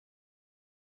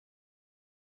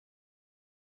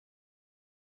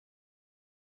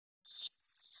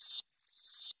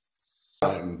We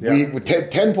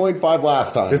 10.5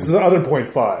 last time. This is the other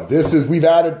 0.5. We've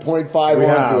added 0.5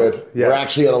 onto it. Yes. We're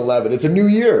actually at 11. It's a new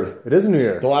year. It is a new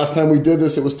year. The last time we did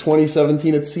this, it was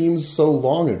 2017. It seems so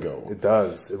long ago. It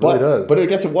does. It really does. But I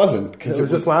guess it wasn't. It was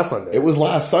just last Sunday. It was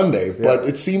last Sunday. Yeah. But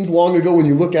it seems long ago when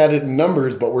you look at it in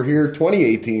numbers, but we're here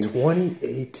 2018.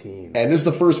 2018. And this is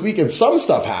the first week, and some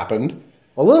stuff happened.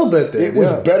 A little bit did. It was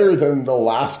better than the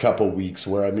last couple of weeks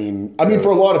where, I mean, for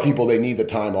a lot of people, they need the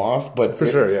time off. But for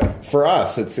sure, yeah. For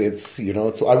us, it's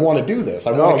I want to do this.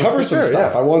 I want to cover some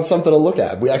stuff. Yeah. I want something to look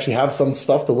at. We actually have some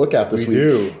stuff to look at this week. We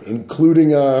do.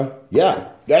 Including,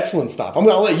 excellent stuff. I'll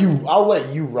let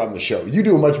you run the show. You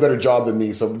do a much better job than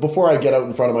me. So before I get out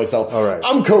in front of myself, all right.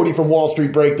 I'm Cody from Wall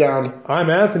Street Breakdown. I'm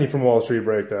Anthony from Wall Street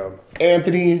Breakdown.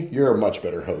 Anthony, you're a much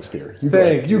better host here.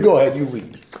 Thank you. You go ahead. You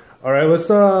lead. All right, let's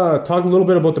talk a little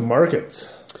bit about the markets.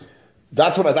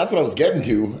 That's what I was getting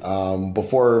to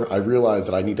before I realized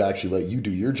that I need to actually let you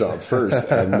do your job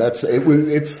first, and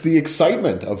it's the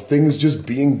excitement of things just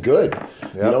being good.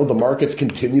 Yep. You know, the markets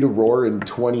continue to roar in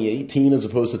 2018 as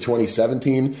opposed to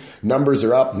 2017. Numbers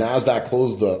are up. Nasdaq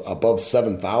closed above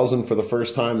 7,000 for the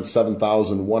first time.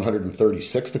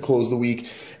 7,136 to close the week.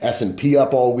 S&P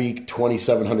up all week,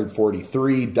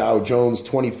 2,743. Dow Jones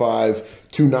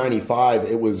 25,295.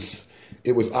 It was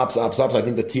ups. I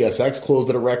think the TSX closed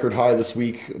at a record high this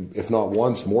week, if not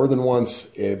once, more than once.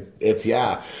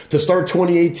 To start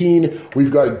 2018,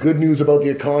 we've got good news about the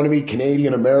economy,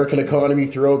 Canadian, American economy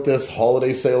throughout this.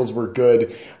 Holiday sales were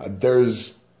good.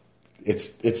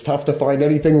 It's tough to find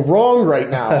anything wrong right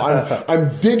now. I'm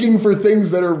digging for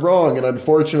things that are wrong, and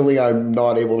unfortunately, I'm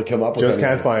not able to come up with anything.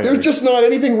 Can't find There's just not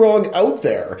anything wrong out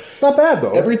there. It's not bad,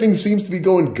 though. Everything seems to be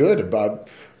going good.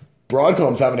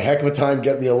 Broadcom's having a heck of a time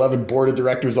getting the 11 board of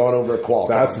directors on over at Qualcomm.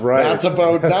 That's right. That's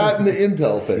about that and the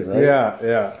Intel thing, right?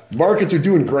 Yeah. Markets are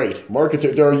doing great.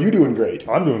 Are you doing great?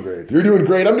 I'm doing great. You're doing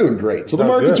great. I'm doing great. So the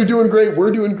markets are doing great.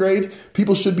 We're doing great.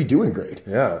 People should be doing great.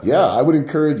 Yeah. Yeah, I would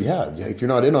encourage, if you're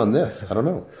not in on this, I don't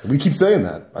know. We keep saying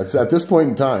that. At this point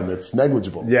in time, it's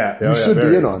negligible. Yeah. You should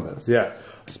be in on this. Yeah.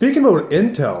 Speaking about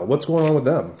Intel, what's going on with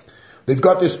them? They've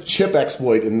got this chip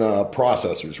exploit in the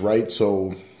processors, right?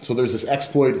 So there's this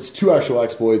exploit. It's two actual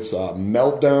exploits.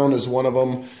 Meltdown is one of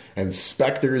them, and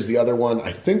Spectre is the other one.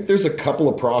 I think there's a couple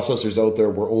of processors out there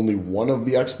where only one of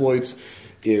the exploits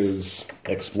is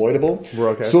exploitable.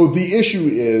 Okay. So the issue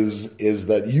is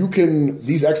that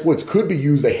these exploits could be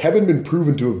used. They haven't been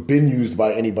proven to have been used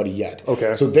by anybody yet.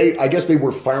 Okay. So I guess they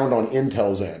were found on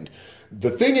Intel's end. The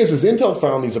thing is Intel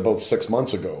found these about 6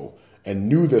 months ago and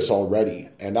knew this already.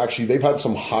 And actually, they've had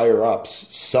some higher ups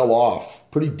sell off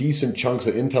pretty decent chunks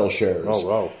of Intel shares. Oh,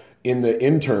 wow. In the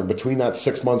interim between that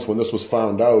 6 months when this was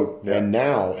found out and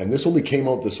now. And this only came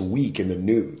out this week in the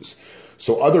news.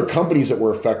 So other companies that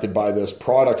were affected by this,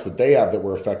 products that they have that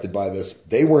were affected by this,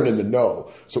 they weren't in the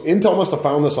know. So Intel must have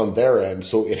found this on their end.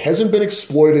 So it hasn't been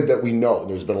exploited that we know.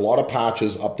 There's been a lot of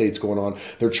patches, updates going on.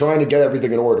 They're trying to get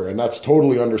everything in order, and that's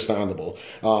totally understandable.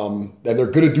 And they're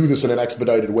going to do this in an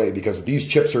expedited way because these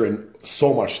chips are in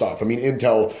so much stuff. I mean,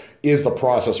 Intel is the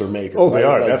processor maker. Oh, they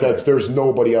right? are. There's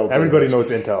nobody out there. Everybody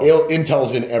knows Intel.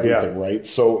 Intel's in everything, right?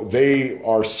 So they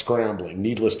are scrambling,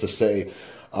 needless to say.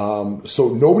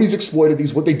 So nobody's exploited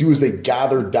these. What they do is they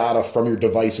gather data from your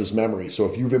device's memory. So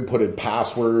if you've inputted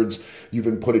passwords, you've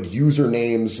inputted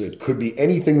usernames, it could be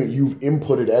anything that you've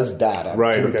inputted as data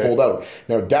can be pulled out.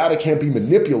 Now, data can't be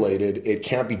manipulated. It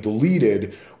can't be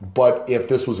deleted. But if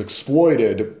this was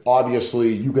exploited,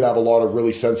 obviously you could have a lot of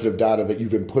really sensitive data that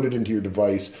you've inputted into your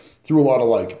device through a lot of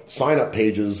like sign-up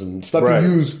pages and stuff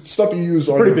you use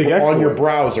on your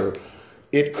browser.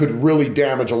 It could really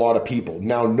damage a lot of people.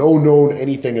 Now, no known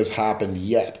anything has happened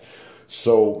yet.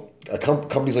 So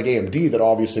companies like AMD that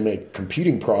obviously make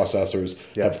computing processors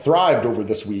have thrived over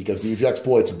this week as these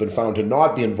exploits have been found to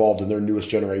not be involved in their newest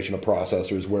generation of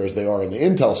processors, whereas they are in the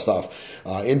Intel stuff.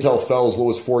 Intel fell as low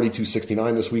as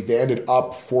 42.69 this week. They ended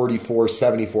up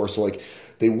 44.74. So like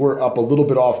they were up a little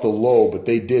bit off the low, but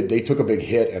they took a big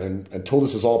hit. And until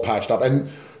this is all patched up. And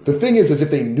the thing is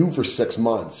if they knew for 6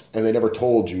 months and they never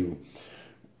told you,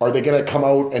 are they going to come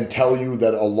out and tell you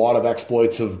that a lot of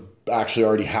exploits have actually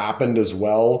already happened as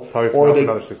well? Probably for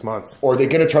another 6 months. Or are they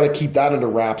going to try to keep that under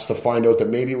wraps to find out that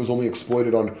maybe it was only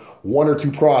exploited on one or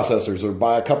two processors or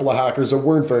by a couple of hackers that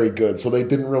weren't very good, so they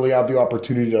didn't really have the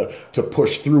opportunity to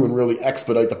push through and really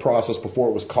expedite the process before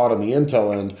it was caught on the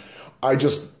Intel end?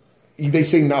 They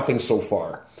say nothing so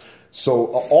far. So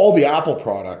all the Apple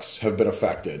products have been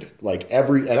affected.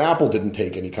 And Apple didn't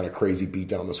take any kind of crazy beat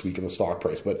down this week in the stock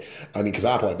price. But I mean, because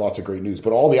Apple had lots of great news.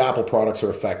 But all the Apple products are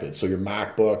affected. So your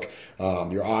MacBook,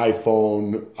 your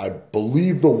iPhone, I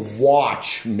believe the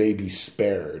watch may be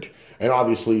spared. and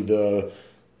obviously the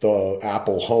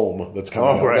Apple Home that's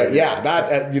coming out. Right.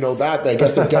 That I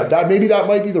guess that maybe that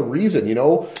might be the reason.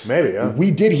 Maybe. Yeah.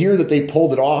 We did hear that they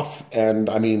pulled it off, and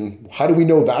I mean, how do we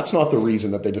know that's not the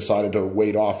reason that they decided to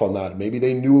wait off on that? Maybe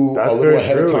they knew a little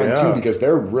ahead of time too, because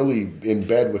they're really in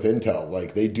bed with Intel.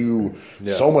 Like they do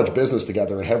so much business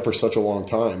together and have for such a long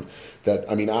time that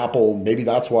I mean, Apple. Maybe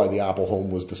that's why the Apple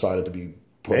Home was decided to be.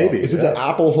 Is it the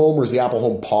Apple Home or is the Apple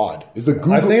Home Pod? Is the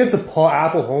Google? I think it's the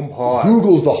Apple Home Pod.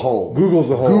 Google's the home. Google's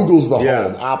the home. Google's the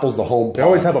home. Apple's the home pod. They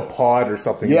always have a pod or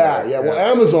something. Yeah. Well,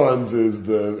 Amazon's is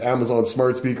the Amazon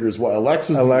smart speakers. Well,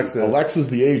 Alexa's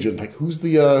the agent. Like, who's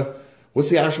the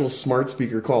what's the actual smart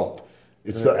speaker called?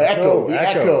 It's the Echo. The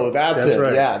Echo. That's it.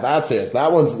 Right. Yeah, that's it.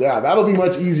 That one's that'll be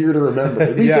much easier to remember.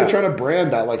 At least they're trying to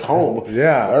brand that like home.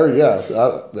 Either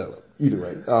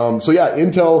way.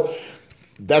 Intel.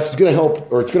 That's going to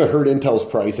help, or it's going to hurt Intel's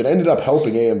price. It ended up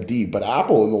helping AMD, but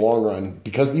Apple in the long run,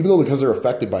 because they're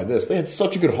affected by this, they had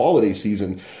such a good holiday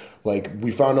season. Like we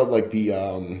found out, like the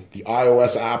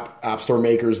iOS app store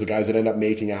makers, the guys that end up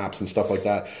making apps and stuff like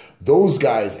that, those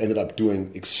guys ended up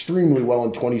doing extremely well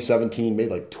in 2017.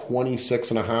 Made like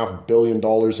 $26.5 billion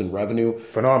in revenue.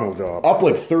 Phenomenal job. Up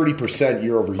like 30%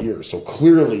 year over year. So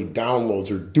clearly, downloads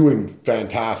are doing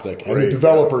fantastic, and the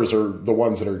developers are the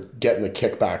ones that are getting the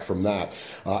kickback from that.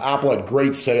 Apple had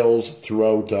great sales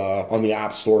throughout on the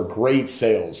App Store. Great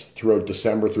sales throughout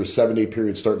December, through a 7-day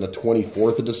period starting the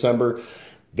 24th of December.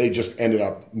 They just ended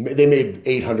up, they made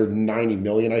 $890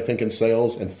 million, I think, in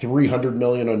sales, and $300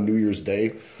 million on New Year's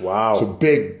Day. Wow. So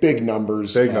big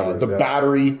numbers. The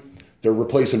battery, they're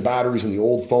replacing batteries in the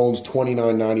old phones,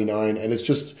 $29.99, and it's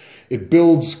just, it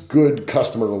builds good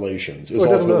customer relations is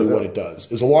ultimately what it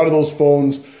does. Is a lot of those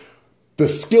phones, the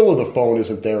skill of the phone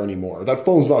isn't there anymore. That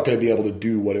phone's not going to be able to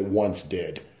do what it once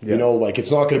did. Yeah.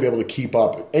 It's not going to be able to keep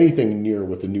up anything near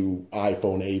with the new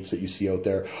iPhone 8s that you see out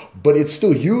there, but it's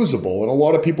still usable, and a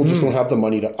lot of people just don't have the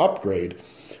money to upgrade.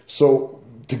 So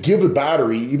to give a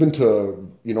battery, even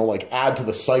to, add to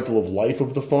the cycle of life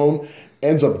of the phone,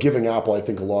 ends up giving Apple, I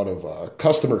think, a lot of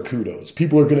customer kudos.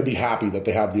 People are going to be happy that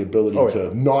they have the ability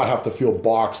to not have to feel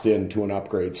boxed into an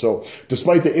upgrade. So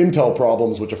despite the Intel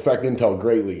problems, which affect Intel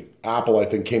greatly, Apple, I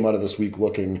think, came out of this week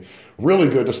looking really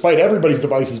good, despite everybody's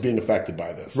devices being affected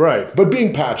by this. Right. But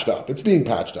being patched up. It's being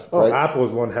patched up, right? Apple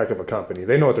is one heck of a company.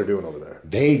 They know what they're doing over there.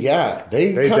 They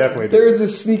definitely do. There's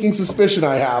this sneaking suspicion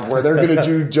I have where they're going to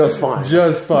do just fine.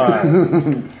 Just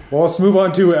fine. Well, let's move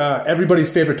on to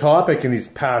everybody's favorite topic in these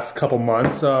past couple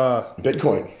months.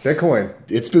 Bitcoin.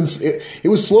 It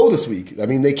was slow this week. I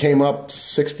mean, they came up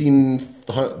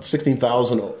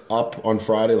 16,000 up on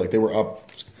Friday. Like they were up.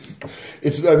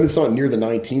 It's not near the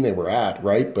 19 they were at,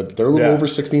 right? But they're a little over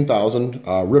 16,000.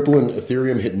 Ripple and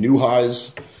Ethereum hit new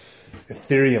highs.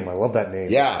 Ethereum, I love that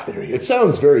name. Yeah, Ethereum. It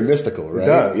sounds very mystical, right? It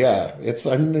does. Yeah, it's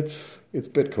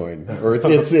Bitcoin, or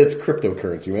it's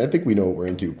cryptocurrency. I mean, I think we know what we're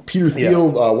into. Peter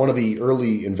Thiel, one of the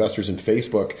early investors in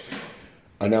Facebook,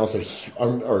 announced that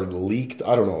or leaked.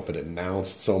 I don't know if it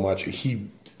announced so much.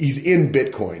 He's in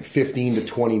Bitcoin, 15 to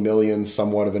 20 million,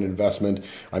 somewhat of an investment.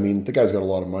 I mean, the guy's got a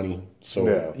lot of money,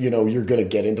 so you're going to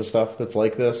get into stuff that's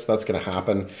like this. That's going to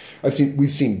happen.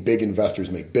 We've seen big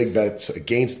investors make big bets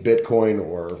against Bitcoin,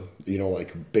 or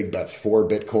like big bets for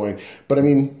Bitcoin. But I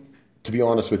mean, to be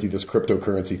honest with you, this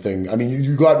cryptocurrency thing. I mean,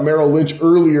 you got Merrill Lynch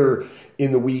earlier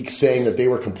in the week saying that they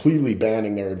were completely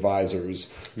banning their advisors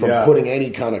from putting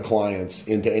any kind of clients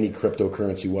into any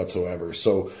cryptocurrency whatsoever.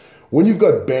 So when you've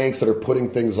got banks that are putting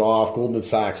things off, Goldman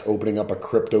Sachs opening up a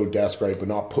crypto desk, right,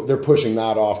 but they're pushing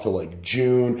that off to like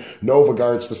June.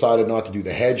 Novogratz decided not to do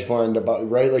the hedge fund,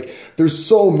 right? Like there's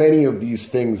so many of these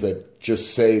things that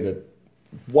just say that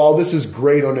while this is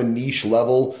great on a niche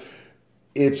level,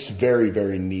 it's very,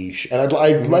 very niche. And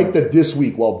I like that this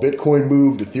week, while Bitcoin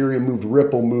moved, Ethereum moved,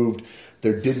 Ripple moved,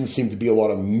 there didn't seem to be a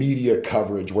lot of media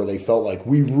coverage where they felt like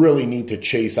we really need to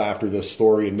chase after this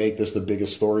story and make this the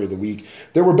biggest story of the week.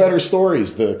 There were better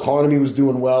stories. The economy was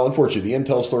doing well. Unfortunately, the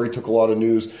Intel story took a lot of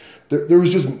news. There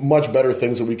was just much better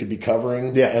things that we could be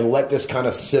covering, and let this kind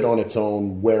of sit on its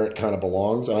own where it kind of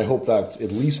belongs. And I hope that's,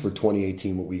 at least for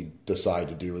 2018, what we decide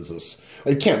to do is this.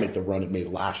 It can't make the run it made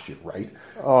last year, right?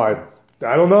 Oh,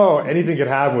 I don't know. Anything could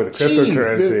happen with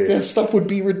cryptocurrency. This stuff would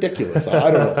be ridiculous.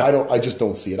 I just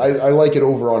don't see it. I like it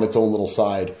over on its own little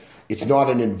side. It's not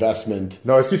an investment.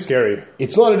 No, it's too scary.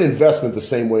 It's not an investment the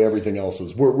same way everything else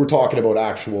is. We're talking about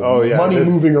actual money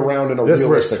moving around in a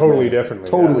realistic way. Totally differently.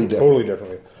 Totally different. Totally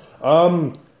differently.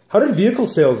 How did vehicle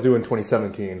sales do in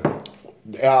 2017?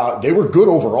 They were good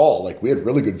overall. Like we had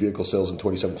really good vehicle sales in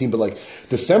 2017, but like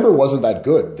December wasn't that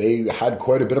good. They had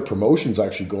quite a bit of promotions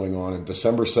actually going on, and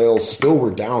December sales still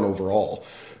were down overall.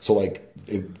 So like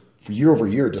year over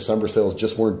year, December sales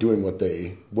just weren't doing what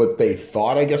they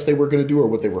thought, I guess they were going to do, or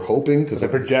what they were hoping, because they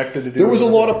projected to do. There was a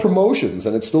lot of promotions,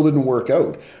 and it still didn't work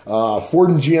out.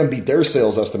 Ford and GM beat their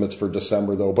sales estimates for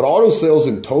December though, but auto sales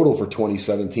in total for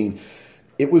 2017.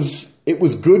 It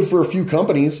was good for a few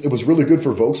companies. It was really good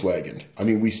for Volkswagen. I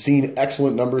mean, we've seen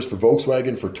excellent numbers for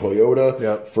Volkswagen, for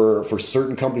Toyota, for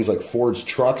certain companies like Ford's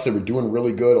trucks. They were doing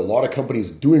really good. A lot of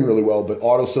companies doing really well, but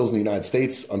auto sales in the United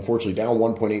States, unfortunately, down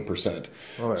 1.8%.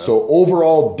 Oh, yeah. So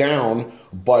overall down,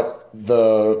 but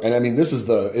and I mean, it's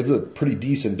a pretty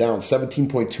decent down,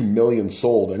 17.2 million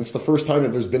sold. And it's the first time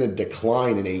that there's been a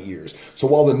decline in 8 years. So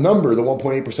while the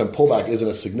 1.8% pullback isn't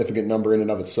a significant number in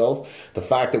and of itself, the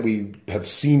fact that we have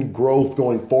seen growth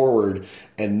going forward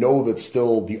and know that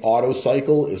still the auto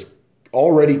cycle is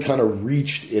already kind of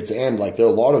reached its end. Like there are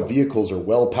a lot of vehicles are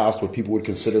well past what people would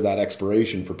consider that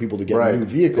expiration for people to get new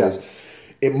vehicles. Yeah.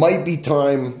 It might be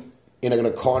time in an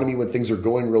economy when things are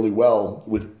going really well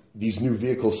with these new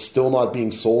vehicles still not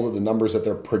being sold at the numbers that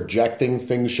they're projecting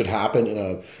things should happen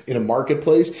in a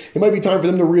marketplace. It might be time for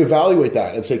them to reevaluate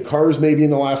that and say cars maybe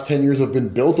in the last 10 years have been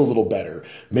built a little better.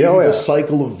 Maybe the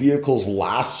cycle of vehicles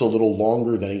lasts a little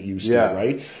longer than it used to,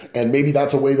 right? And maybe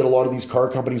that's a way that a lot of these car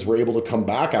companies were able to come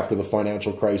back after the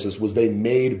financial crisis, was they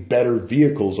made better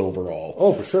vehicles overall.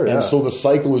 Oh, for sure. And so the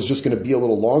cycle is just going to be a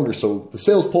little longer. So the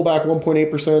sales pull back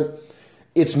 1.8%.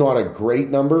 It's not a great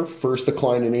number, first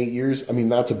decline in 8 years. I mean,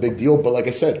 that's a big deal. But like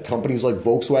I said, companies like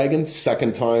Volkswagen,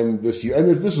 second time this year, and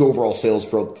this is overall sales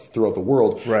throughout the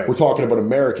world. Right. We're talking about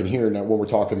American here now when we're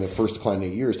talking the first decline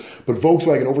in 8 years. But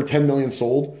Volkswagen, over 10 million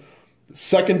sold.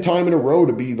 Second time in a row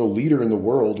to be the leader in the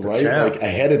world, right? Champ. Like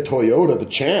ahead of Toyota, the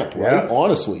champ, right? Yeah.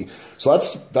 Honestly. So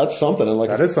that's something. And like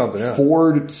that is something, yeah.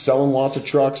 Ford selling lots of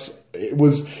trucks. It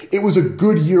was a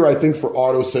good year, I think, for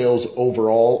auto sales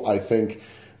overall. I think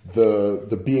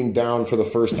the being down for the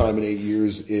first time in 8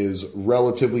 years is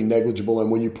relatively negligible, and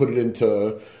when you put it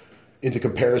into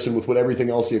comparison with what everything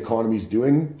else the economy is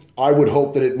doing, I would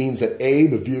hope that it means that A,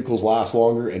 the vehicles last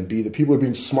longer, and B, the people are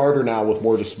being smarter now with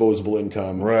more disposable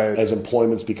income as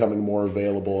employment's becoming more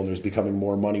available and there's becoming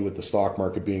more money with the stock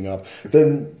market being up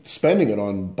than spending it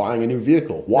on buying a new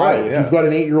vehicle. Why? If you've got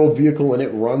an 8-year-old vehicle and it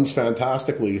runs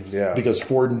fantastically because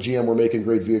Ford and GM were making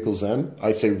great vehicles then,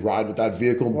 I say ride with that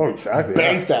vehicle. Oh, exactly.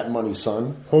 Bank that money,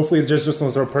 son. Hopefully just don't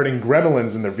start putting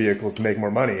gremlins in their vehicles to make more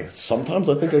money. Sometimes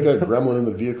I think I got a gremlin in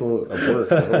the vehicle at work.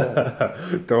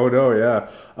 Don't know, yeah.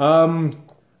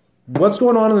 What's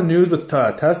going on in the news with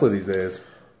Tesla these days?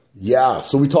 Yeah,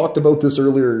 so we talked about this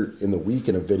earlier in the week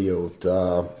in a video.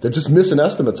 They're just missing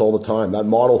estimates all the time. That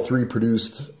Model 3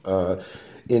 produced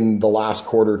in the last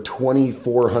quarter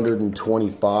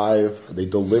 2,425. They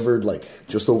delivered like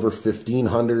just over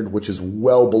 1,500, which is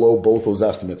well below both those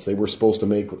estimates. They were supposed to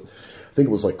make, I think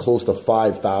it was like close to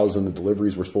 5,000. The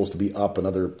deliveries were supposed to be up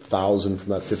another 1,000 from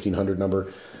that 1,500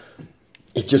 number.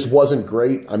 It just wasn't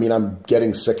great. I mean, I'm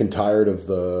getting sick and tired of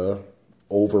the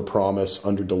over-promise,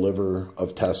 under-deliver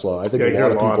of Tesla. I think a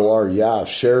lot of people are. Yeah,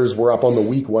 shares were up on the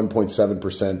week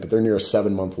 1.7%, but they're near a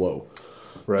 7-month low.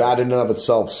 Right. That in and of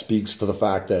itself speaks to the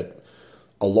fact that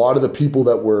a lot of people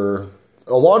that are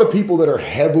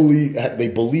heavily, they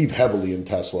believe heavily in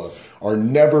Tesla, are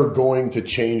never going to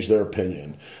change their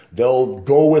opinion. They'll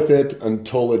go with it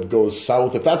until it goes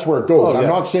south, if that's where it goes. I'm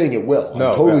not saying it will.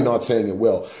 I'm totally not saying it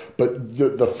will. But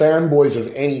the fanboys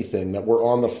of anything that were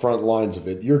on the front lines of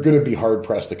it, you're going to be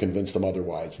hard-pressed to convince them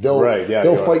otherwise.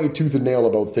 They'll fight you tooth and nail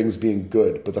about things being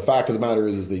good. But the fact of the matter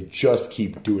is they just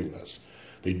keep doing this.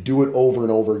 They do it over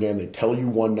and over again. They tell you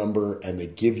one number, and they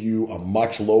give you a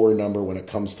much lower number when it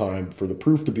comes time for the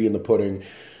proof to be in the pudding.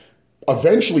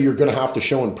 Eventually, you're going to have to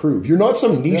show and prove. You're not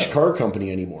some niche car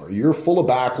company anymore. You're full of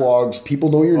backlogs. People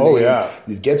know your name.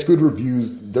 It gets good reviews.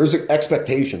 There's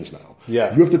expectations now.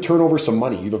 Yeah. You have to turn over some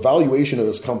money. The valuation of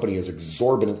this company is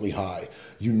exorbitantly high.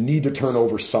 You need to turn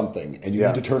over something, and you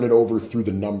need to turn it over through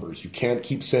the numbers. You can't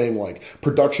keep saying, like,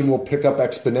 production will pick up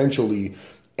exponentially,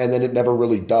 and then it never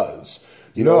really does.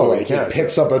 It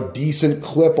picks up a decent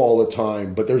clip all the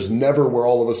time, but there's never where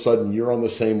all of a sudden you're on the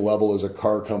same level as a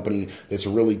car company that's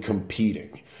really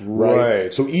competing.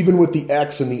 Right. So even with the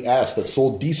X and the S that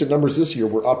sold decent numbers this year,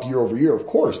 we're up year over year. Of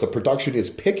course, the production is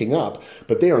picking up,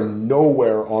 but they are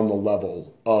nowhere on the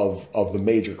level of the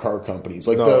major car companies.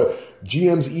 Like the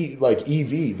GM's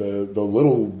EV, the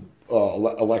little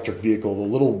electric vehicle, the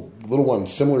little one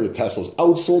similar to Tesla's,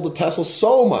 outsold the Tesla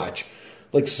so much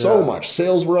Like so much.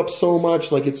 Sales were up so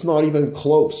much, like it's not even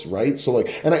close, right? So like,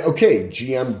 and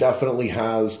GM definitely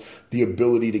has the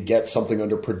ability to get something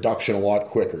under production a lot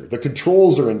quicker. The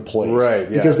controls are in place, right?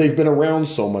 Yeah. Because they've been around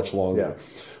so much longer. Yeah.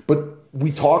 But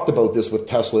we talked about this with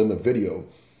Tesla in the video,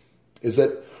 is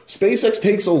that SpaceX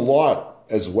takes a lot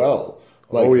as well.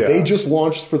 Like they just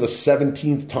launched for the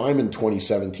 17th time in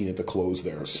 2017 at the close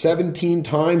there. 17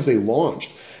 times they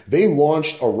launched. They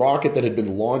launched a rocket that had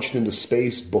been launched into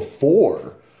space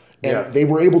before, and they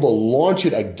were able to launch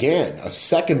it again, a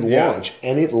second launch,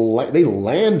 and they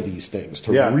land these things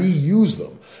to reuse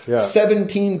them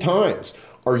 17 times.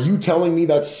 Are you telling me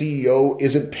that CEO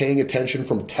isn't paying attention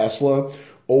from Tesla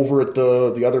over at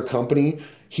the other company?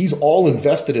 He's all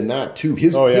invested in that too.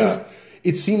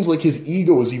 It seems like his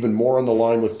ego is even more on the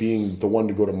line with being the one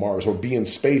to go to Mars or be in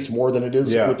space more than it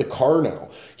is with the car now.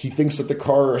 He thinks that the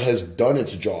car has done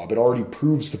its job. It already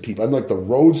proves to people. And like the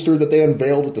Roadster that they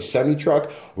unveiled with the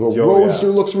semi-truck, the Roadster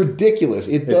looks ridiculous.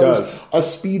 It does a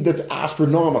speed that's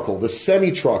astronomical. The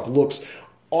semi-truck looks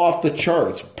off the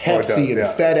charts. Pepsi and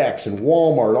FedEx and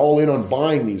Walmart all in on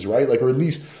buying these, right? Like, or at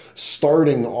least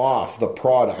starting off the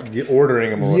product.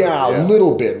 Ordering them. A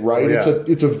little bit, right?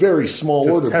 It's a very small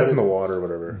just order. Testing the water or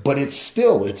whatever. But it's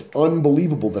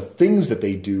unbelievable, the things that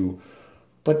they do.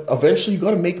 But eventually you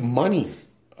got to make money.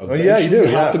 Eventually you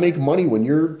have to make money when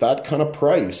you're that kind of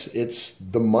price. It's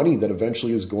the money that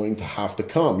eventually is going to have to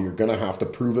come. You're going to have to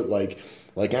prove it like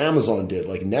Amazon did,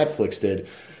 like Netflix did.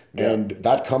 And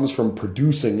that comes from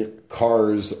producing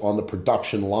cars on the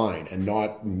production line and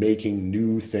not making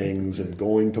new things and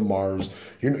going to Mars.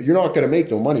 You're not going to make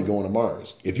no money going to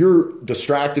Mars. If you're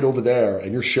distracted over there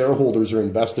and your shareholders are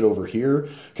invested over here,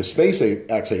 because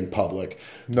SpaceX ain't public,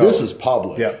 this is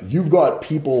public. Yeah. You've got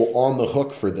people on the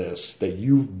hook for this, that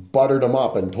you've buttered them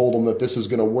up and told them that this is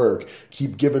going to work.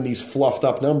 Keep giving these fluffed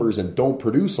up numbers and don't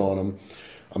produce on them.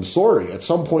 I'm sorry, at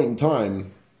some point in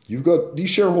time, you've got these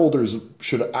shareholders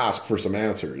should ask for some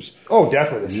answers. Oh,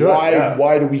 definitely. Sure.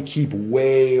 Why do we keep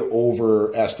way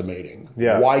overestimating?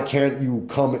 Yeah. Why can't you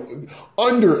come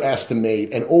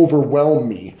underestimate and overwhelm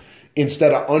me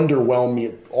instead of underwhelm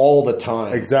me all the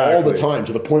time? Exactly. All the time,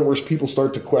 to the point where people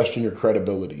start to question your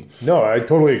credibility. No, I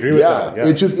totally agree with that. Yeah.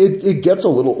 It gets a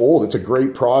little old. It's a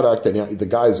great product, and the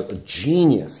guy's a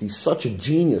genius. He's such a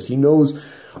genius. He knows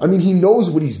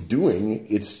what he's doing.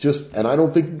 It's just, and I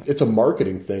don't think it's a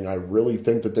marketing thing. I really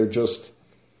think that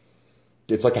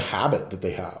it's like a habit that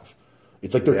they have.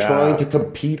 It's like they're trying to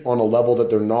compete on a level that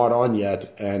they're not on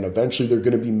yet. And eventually they're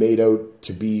going to be made out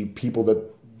to be people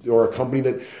or a company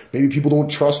that maybe people don't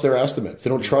trust their estimates.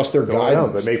 They don't trust their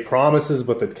guidance. They make promises,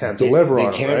 but they can't deliver on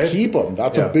them. They can't keep them.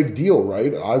 That's a big deal,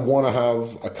 right? I want to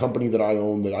have a company that I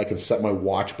own that I can set my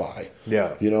watch by.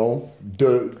 Yeah.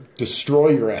 Destroy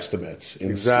your estimates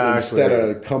instead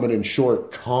of coming in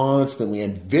short constantly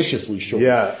and viciously short.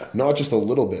 Yeah. Not just a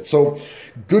little bit. So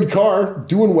good car,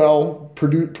 doing well.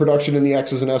 Production in the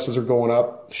X's and S's are going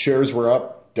up. Shares were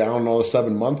up, down on a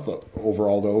 7-month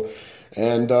overall though.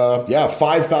 And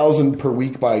 5,000 per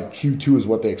week by Q2 is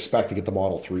what they expect to get the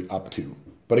Model 3 up to.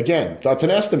 But again, that's an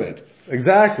estimate.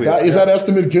 Exactly. Is that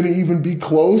estimate going to even be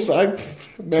close? Who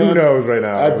knows right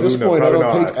now? At this point, I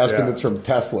don't take estimates from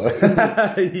Tesla.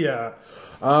 Yeah.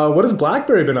 What has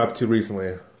BlackBerry been up to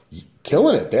recently?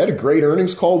 Killing it. They had a great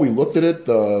earnings call. We looked at it.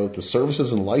 The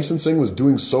services and licensing was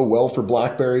doing so well for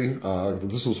BlackBerry.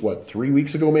 This was, 3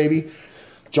 weeks ago maybe?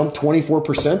 Jumped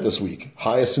 24% this week.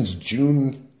 Highest since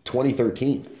June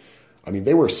 2013. I mean,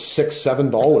 they were $6,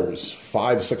 $7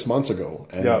 5-6 months ago,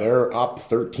 and they're up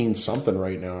 13 something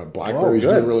right now. BlackBerry's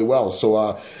doing really well.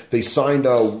 So they signed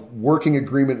a working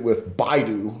agreement with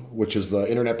Baidu, which is the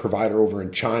internet provider over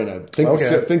in China.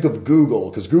 Think of Google,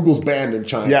 because Google's banned in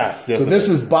China. Yes. So this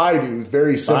is Baidu,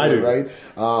 very similar,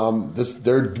 right?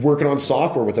 They're working on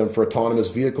software with them for autonomous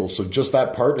vehicles. So just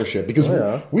that partnership, because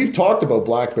we've talked about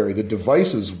BlackBerry. The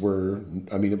devices it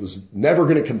was never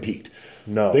going to compete.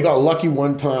 No. They got lucky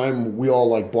one time. We all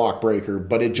like Blockbreaker,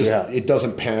 but it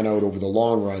doesn't pan out over the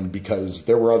long run, because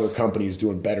there were other companies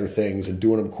doing better things and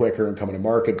doing them quicker and coming to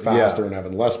market faster and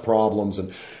having less problems.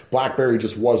 And BlackBerry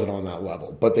just wasn't on that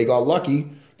level. But they got lucky.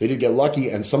 They did get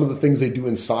lucky. And some of the things they do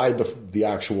inside the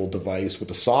actual device with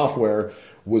the software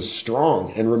was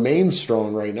strong and remains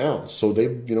strong right now. So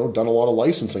they've done a lot of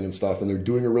licensing and stuff, and they're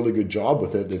doing a really good job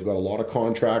with it. They've got a lot of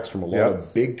contracts from a lot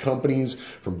of big companies,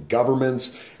 from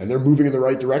governments, and they're moving in the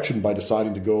right direction by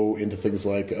deciding to go into things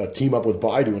like team up with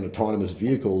Baidu and autonomous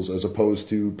vehicles as opposed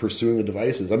to pursuing the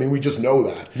devices. I mean, we just know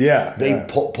that. Yeah. They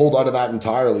pulled out of that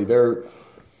entirely.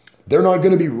 they're not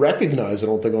going to be recognized, I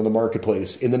don't think, on the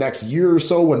marketplace in the next year or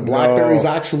so when BlackBerry's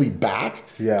actually back.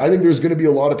 Yeah. I think there's going to be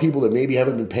a lot of people that maybe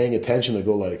haven't been paying attention that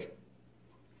go like,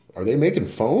 are they making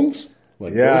phones?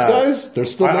 Like those guys, they're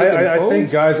still making phones? I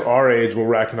think guys our age will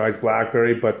recognize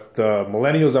BlackBerry, but the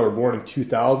millennials that were born in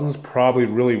 2000s probably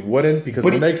really wouldn't, because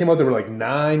when they came out, they were like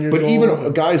 9 years old. But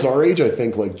even guys our age, I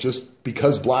think, like just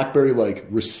because BlackBerry like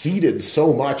receded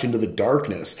so much into the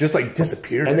darkness, just like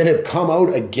disappeared, and then have come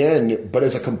out again, but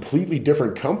as a completely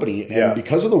different company, and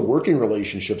because of the working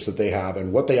relationships that they have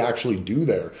and what they actually do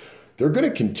there, they're going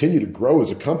to continue to grow as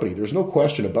a company. There's no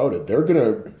question about it. They're going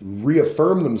to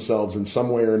reaffirm themselves in some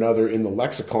way or another in the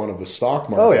lexicon of the stock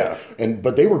market. Oh, yeah.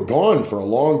 But they were gone for a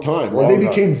long time. Or they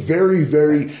became very,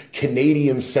 very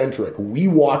Canadian-centric. We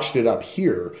watched it up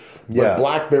here. But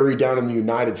BlackBerry down in the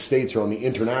United States or on the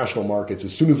international markets,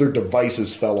 as soon as their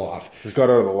devices fell off, just got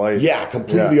out of the light. Yeah,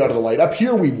 completely out of the light. Up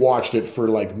here, we watched it for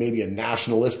like maybe a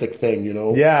nationalistic thing, you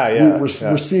know?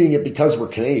 We're seeing it because we're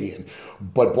Canadian.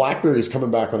 But BlackBerry is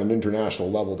coming back on an international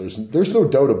level. There's no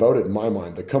doubt about it in my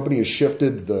mind. The company has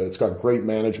shifted. It's got great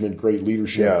management, great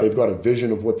leadership. Yeah. They've got a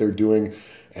vision of what they're doing,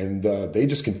 and they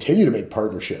just continue to make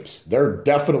partnerships. They're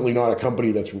definitely not a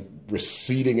company that's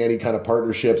receding any kind of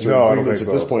partnerships or agreements at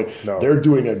this point. No. They're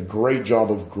doing a great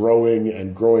job of growing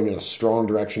in a strong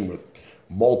direction with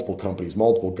multiple companies,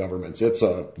 multiple governments. It's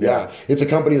a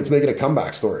company that's making a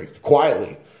comeback story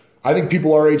quietly. I think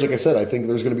people our age, like I said, I think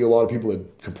there's going to be a lot of people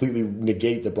that completely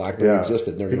negate that BlackBerry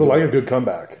existed. People like a good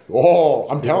comeback. Oh,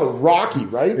 I'm telling you, Rocky,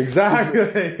 right?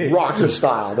 Exactly. Rocky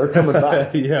style. They're coming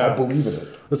back. I believe in it.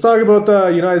 Let's talk about the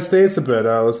United States a bit.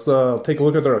 Let's take a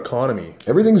look at their economy.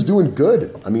 Everything's doing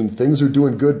good. I mean, things are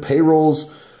doing good.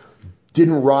 Payrolls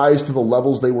didn't rise to the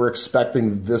levels they were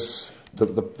expecting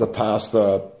the past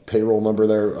payroll number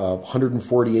there.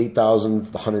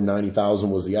 148,000, 190,000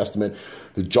 was the estimate.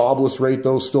 The jobless rate,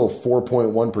 though, still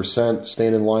 4.1%,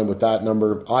 staying in line with that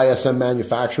number. ISM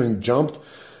manufacturing jumped,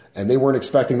 and they weren't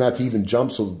expecting that to even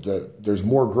jump, so there's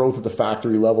more growth at the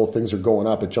factory level. Things are going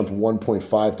up. It jumped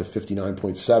 1.5 to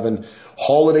 59.7.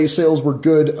 Holiday sales were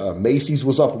good. Macy's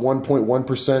was up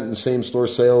 1.1% in same-store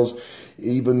sales.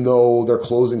 Even though they're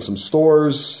closing some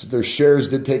stores, their shares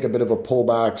did take a bit of a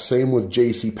pullback. Same with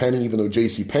JCPenney, even though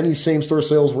JCPenney's same-store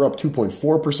sales were up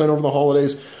 2.4% over the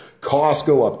holidays.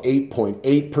 Costco up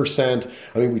 8.8%.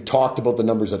 I mean, we talked about the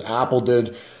numbers that Apple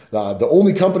did. The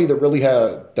only company that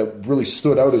really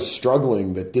stood out as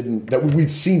struggling that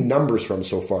we've seen numbers from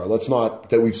so far.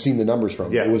 That we've seen the numbers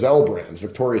from. Yeah. It was L Brands,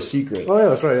 Victoria's Secret. Oh yeah,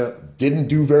 that's right. Yeah. Didn't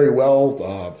do very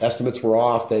well. Estimates were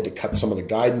off. They had to cut some of the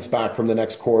guidance back from the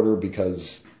next quarter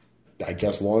because I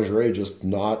guess lingerie just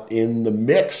not in the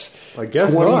mix. I guess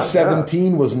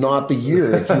 2017 was not the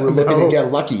year. If you were looking to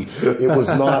get lucky, it was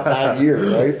not that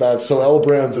year, right? So L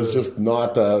Brands is just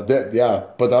not. But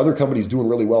the other company's doing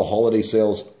really well. Holiday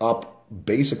sales up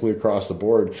basically across the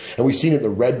board, and we've seen it in the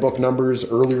Red Book numbers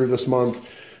earlier this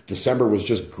month. December was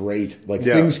just great.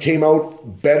 Things came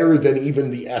out better than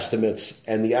even the estimates,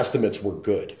 and the estimates were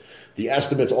good. The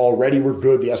estimates already were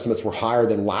good. The estimates were higher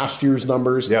than last year's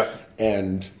numbers. Yeah,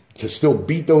 and to still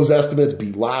beat those estimates,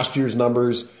 beat last year's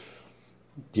numbers,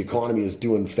 the economy is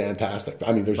doing fantastic.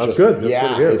 I mean, that's good.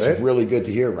 That's it's really good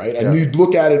to hear, right? And you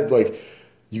look at it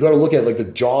you got to look at the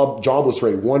jobless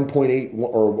rate, 1.8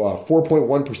 or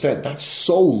 4.1%. That's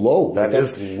so low. That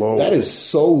is low. That is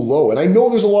so low. And I know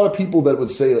there's a lot of people that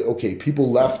would say, okay, people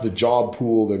left the job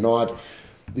pool.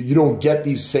 You don't get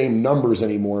these same numbers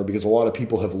anymore because a lot of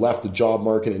people have left the job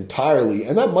market entirely.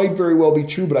 And that might very well be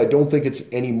true, but I don't think it's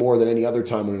any more than any other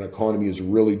time when an economy is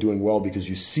really doing well because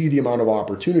you see the amount of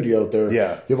opportunity out there.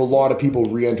 Yeah. You have a lot of people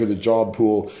re-enter the job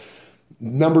pool.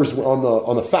 Numbers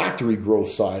on the factory growth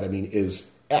side, I mean, is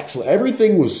excellent.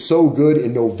 Everything was so good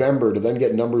in November to then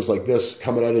get numbers like this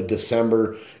coming out of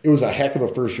December. It was a heck of a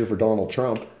first year for Donald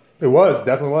Trump. It was,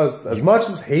 definitely was. As much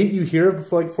as hate you hear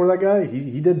for that guy,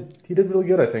 he did really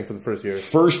good, I think, for the first year.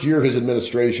 First year, his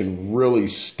administration really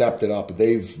stepped it up.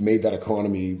 They've made that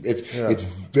economy. It's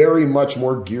very much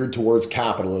more geared towards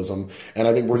capitalism, and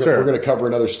I think we're going to cover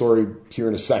another story here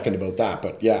in a second about that.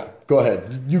 But yeah, go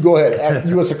ahead. You go ahead.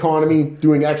 U.S. economy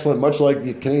doing excellent, much like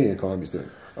the Canadian economy is doing.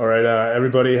 All right,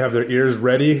 everybody have their ears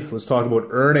ready. Let's talk about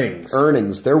earnings.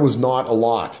 Earnings. There was not a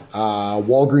lot.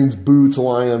 Walgreens Boots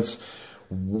Alliance.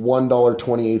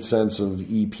 $1.28 of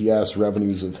EPS,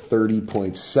 revenues of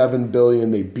 $30.7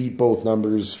 billion. They beat both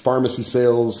numbers. Pharmacy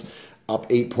sales up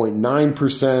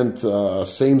 8.9%.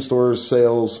 Same store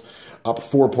sales up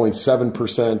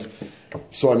 4.7%.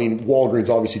 So, I mean, Walgreens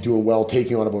obviously doing well,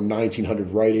 taking on about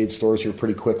 1,900 Rite Aid stores here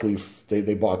pretty quickly.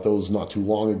 They bought those not too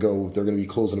long ago. They're going to be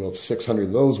closing about 600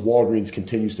 of those. Walgreens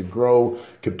continues to grow,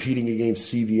 competing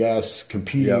against CVS,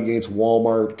 competing against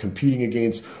Walmart, competing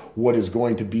against what is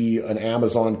going to be an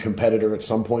Amazon competitor at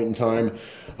some point in time.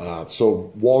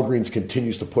 So Walgreens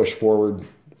continues to push forward.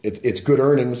 It's good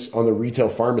earnings on the retail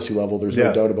pharmacy level. There's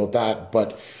no doubt about that.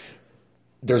 But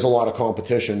there's a lot of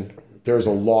competition. There's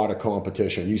a lot of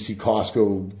competition. You see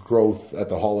Costco growth at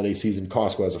the holiday season.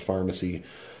 Costco has a pharmacy.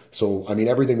 So, I mean,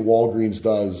 everything Walgreens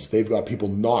does, they've got people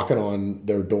knocking on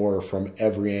their door from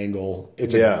every angle.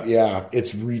 It's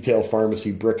it's retail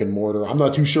pharmacy, brick and mortar. I'm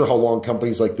not too sure how long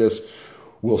companies like this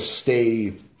will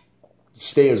stay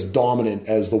as dominant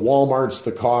as the Walmarts,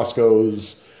 the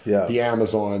Costcos, the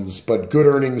Amazons. But good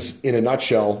earnings in a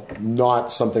nutshell,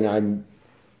 not something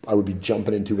I would be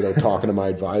jumping into without talking to my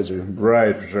advisor.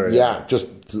 Right, for sure. Yeah, just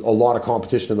a lot of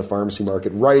competition in the pharmacy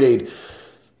market. Rite Aid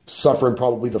suffering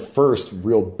probably the first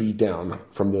real beatdown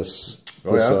from this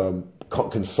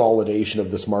consolidation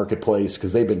of this marketplace,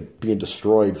 because they've been being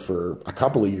destroyed for a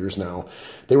couple of years now.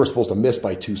 They were supposed to miss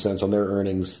by 2 cents on their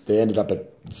earnings. They ended up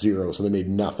at 0, so they made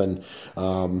nothing.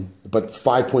 But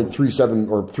 5.37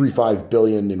 or 35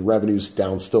 billion in revenues,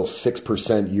 down still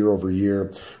 6% year over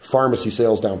year. Pharmacy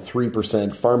sales down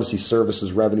 3%. Pharmacy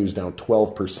services revenues down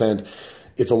 12%.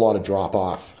 It's a lot of drop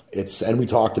off. And we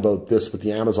talked about this with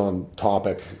the Amazon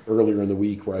topic earlier in the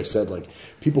week, where I said, like,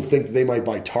 people think they might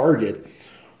buy Target.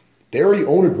 They already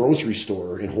own a grocery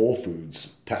store in Whole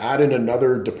Foods. To add in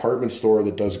another department store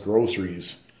that does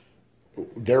groceries,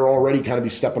 they're already kind of be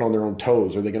stepping on their own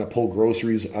toes. Are they going to pull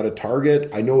groceries out of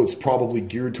Target? I know it's probably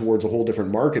geared towards a whole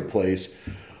different marketplace,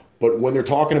 but when they're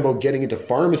talking about getting into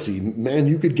pharmacy, man,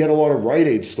 you could get a lot of Rite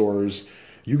Aid stores.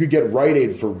 You could get Rite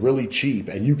Aid for really cheap,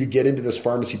 and you could get into this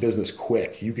pharmacy business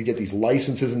quick. You could get these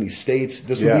licenses in these states.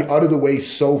 This would be out of the way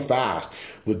so fast.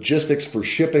 Logistics for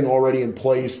shipping already in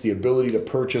place, the ability to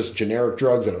purchase generic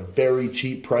drugs at a very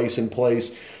cheap price in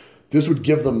place. This would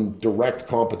give them direct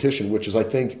competition, which is, I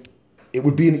think, it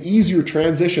would be an easier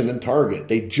transition than Target.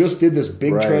 They just did this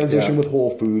big transition with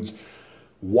Whole Foods.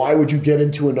 Why would you get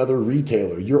into another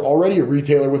retailer? You're already a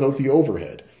retailer without the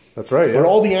overhead. That's right. But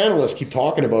all the analysts keep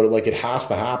talking about it like it has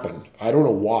to happen. I don't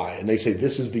know why. And they say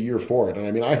this is the year for it. And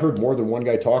I mean, I heard more than one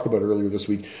guy talk about it earlier this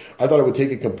week. I thought I would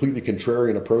take a completely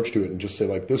contrarian approach to it and just say,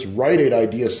 like, this Rite Aid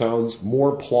idea sounds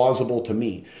more plausible to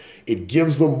me. It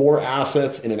gives them more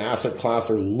assets in an asset class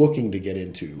they're looking to get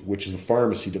into, which is the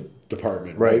pharmacy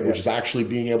department, right? Which is actually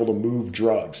being able to move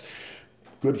drugs.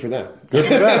 Good for them. Good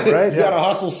for them, right? You got to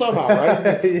hustle somehow,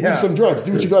 right? Move some drugs.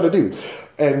 Do what you got to do.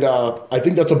 And I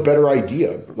think that's a better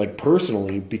idea, like,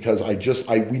 personally, because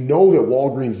we know that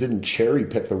Walgreens didn't cherry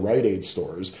pick the Rite Aid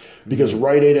stores, because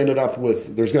Rite Aid ended up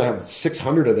with, there's going to have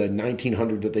 600 of the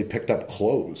 1,900 that they picked up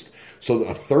closed. So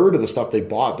a third of the stuff they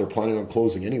bought, they're planning on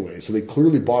closing anyway. So they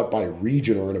clearly bought by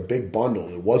region or in a big bundle.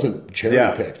 It wasn't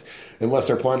cherry picked. Unless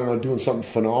they're planning on doing something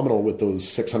phenomenal with those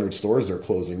 600 stores they're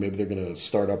closing. Maybe they're going to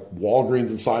start up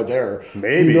Walgreens inside there.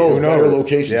 Maybe. Who knows? Better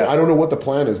locations. Yeah. I don't know what the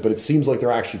plan is, but it seems like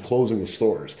they're actually closing the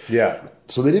stores. Yeah.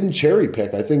 So they didn't cherry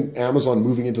pick. I think Amazon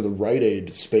moving into the Rite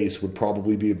Aid space would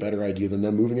probably be a better idea than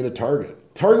them moving into Target.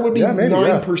 Target would be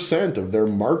 9% of their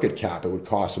market cap. It would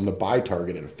cost them to buy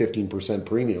Target at a 15%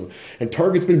 premium. And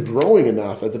Target's been growing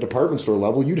enough at the department store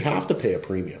level, you'd have to pay a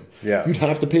premium. Yeah. You'd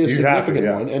have to pay a significant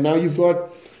one. And now you've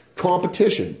got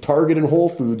competition. Target and Whole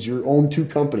Foods, your own two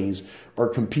companies, are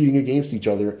competing against each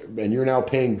other, and you're now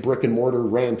paying brick and mortar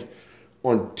rent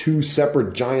on two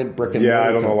separate giant brick and mortar. Yeah,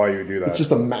 I don't know why you would do that. It's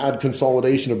just a mad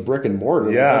consolidation of brick and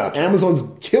mortar. Yeah. Amazon's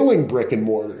killing brick and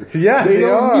mortar. Yeah, they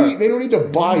don't need to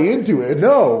buy into it.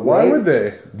 No, why would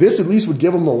they? This at least would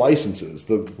give them the licenses.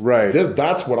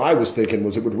 That's what I was thinking,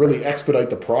 was it would really expedite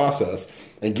the process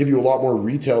and give you a lot more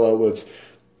retail outlets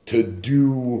to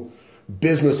do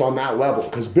business on that level,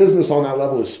 because business on that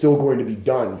level is still going to be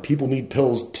done. People need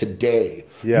pills today.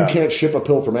 You can't ship a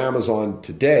pill from Amazon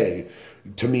today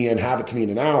to me and have it to me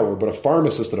in an hour, but a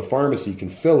pharmacist at a pharmacy can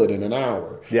fill it in an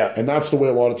hour. And that's the way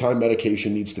a lot of time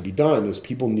medication needs to be done, is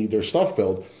people need their stuff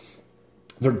filled.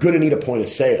 They're going to need a point of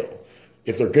sale.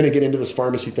 If they're going to get into this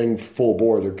pharmacy thing full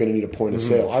bore, they're going to need a point of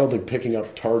sale. I don't think picking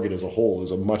up Target as a whole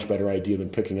is a much better idea than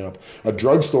picking up a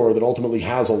drugstore that ultimately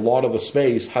has a lot of the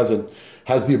space, has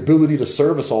the ability to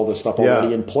service all this stuff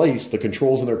already in place, the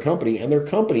controls in their company, and their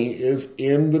company is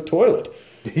in the toilet.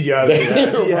 You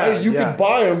could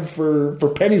buy them for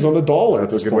pennies on the dollar.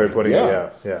 That's a good way of putting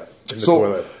it. In the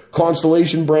toilet.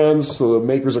 Constellation Brands, so the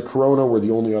makers of Corona, were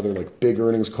the only other big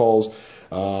earnings calls.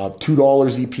 $2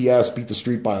 EPS, beat the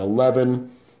street by 11.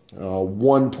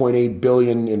 1.8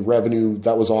 billion in revenue.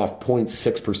 That was off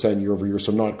 0.6% year over year,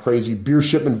 so not crazy. Beer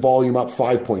shipment volume up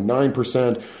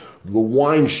 5.9%. The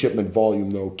wine shipment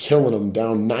volume, though, killing them,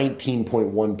 down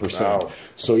 19.1%. Wow.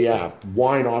 So yeah,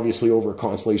 wine obviously over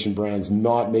Constellation Brands,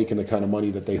 not making the kind of money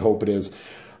that they hope it is.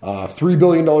 $3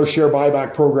 billion share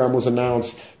buyback program was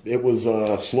announced. It was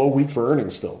a slow week for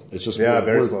earnings still. It's just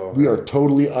very slow. We are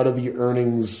totally out of the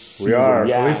earnings season. We are,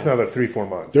 yeah. at least another 3-4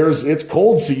 months. It's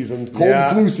cold season,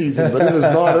 and flu season, but it is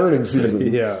not earnings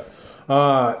season. Yeah.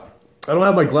 I don't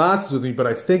have my glasses with me, but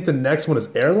I think the next one is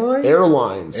Airlines?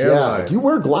 Airlines, yeah. Do you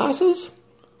wear glasses?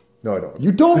 No, I don't.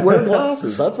 You don't wear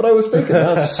glasses. That's what I was thinking.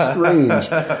 That's strange.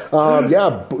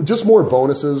 Just more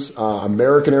bonuses.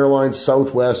 American Airlines,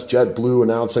 Southwest, JetBlue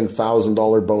announcing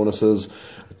 $1,000 bonuses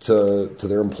to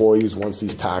their employees once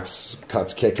these tax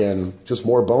cuts kick in. Just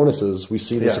more bonuses. We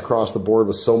see this across the board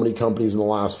with so many companies in the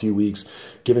last few weeks,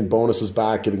 giving bonuses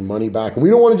back, giving money back. And we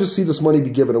don't want to just see this money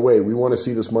be given away. We want to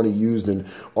see this money used in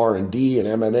R&D and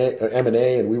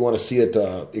M&A, and we want to see it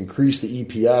increase the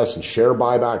EPS and share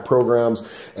buyback programs.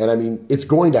 And I mean, it's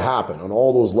going to happen on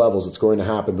all those levels. It's going to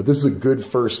happen. But this is a good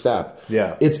first step.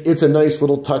 Yeah, it's a nice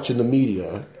little touch in the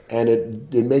media. And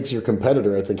it makes your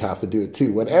competitor, I think, have to do it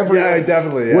too. When every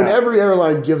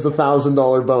airline gives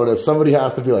 $1,000 bonus, somebody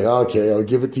has to be like, okay, I'll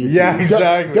give it to you too. Yeah,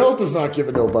 exactly. Delta's not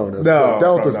giving no bonus. No,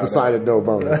 Delta's decided no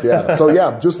bonus. Yeah. So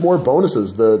yeah, just more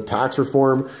bonuses. The tax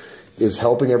reform is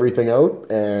helping everything out,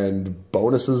 and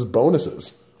bonuses. Bonus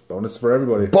for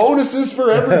everybody. Bonuses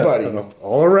for everybody.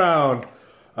 All around.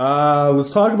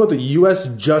 Let's talk about the U.S.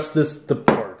 Justice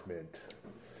Department.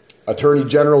 Attorney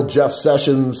General Jeff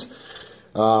Sessions.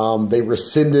 They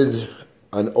rescinded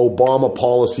an Obama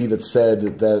policy that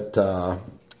said that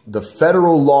the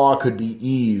federal law could be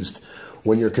eased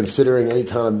when you're considering any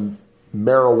kind of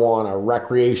marijuana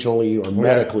recreationally or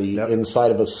medically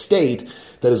inside of a state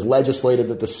that has legislated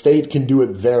that the state can do it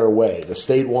their way. The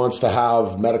state wants to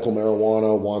have medical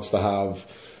marijuana, wants to have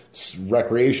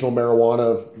recreational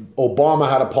marijuana. Obama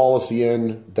had a policy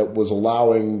in that was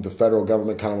allowing the federal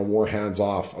government kind of a more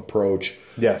hands-off approach.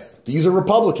 Yes. These are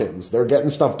Republicans. They're getting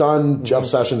stuff done. Mm-hmm. Jeff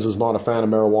Sessions is not a fan of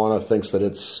marijuana, thinks that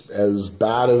it's as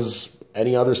bad as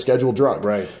any other scheduled drug.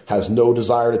 Right. Has no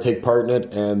desire to take part in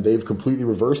it, and they've completely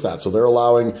reversed that. So they're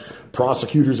allowing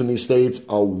prosecutors in these states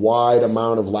a wide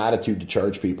amount of latitude to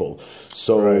charge people.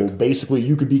 So basically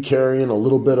you could be carrying a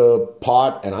little bit of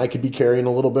pot, and I could be carrying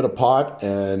a little bit of pot,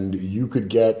 and you could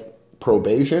get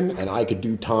probation, and I could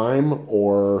do time,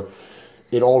 or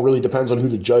it all really depends on who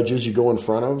the judge is you go in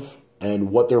front of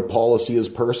and what their policy is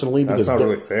personally. That's not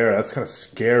really fair. That's kind of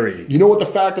scary. You know what the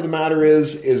fact of the matter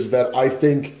is that I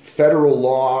think federal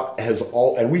law has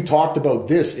all, and we talked about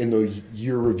this in the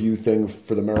year review thing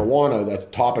for the marijuana, that's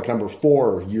topic number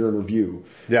 4, year in review,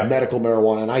 medical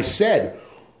marijuana. And I said,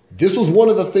 this was one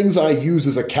of the things I used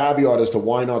as a caveat as to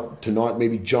why not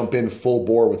maybe jump in full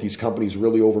bore with these companies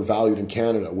really overvalued in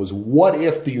Canada, was what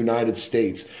if the United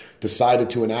States decided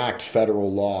to enact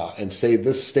federal law and say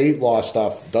this state law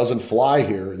stuff doesn't fly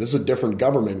here. This is a different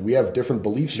government. We have different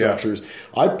belief structures.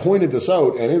 I pointed this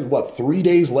out, and it was 3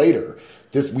 days later,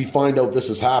 we find out this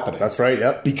is happening. That's right,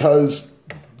 yep. Because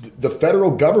the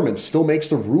federal government still makes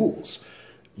the rules.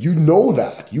 You know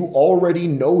that. You already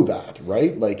know that,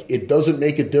 right? Like, it doesn't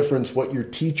make a difference what your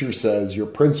teacher says. Your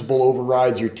principal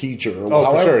overrides your teacher. Or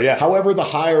however the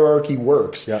hierarchy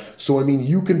works. Yeah. So, I mean,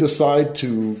 you can decide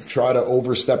to try to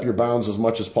overstep your bounds as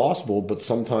much as possible, but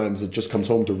sometimes it just comes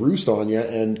home to roost on you.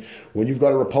 And when you've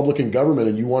got a Republican government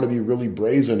and you want to be really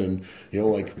brazen and,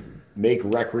 like, make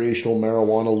recreational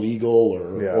marijuana legal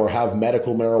or have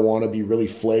medical marijuana be really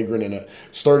flagrant and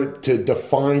start to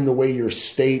define the way your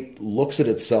state looks at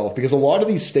itself. Because a lot of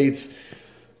these states,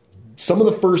 some of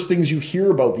the first things you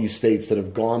hear about these states that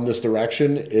have gone this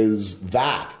direction is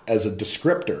that as a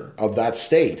descriptor of that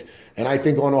state. And I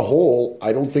think on a whole,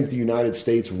 I don't think the United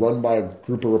States, run by a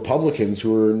group of Republicans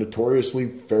who are notoriously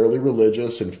fairly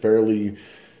religious and fairly,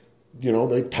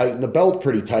 they tighten the belt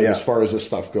pretty tight as far as this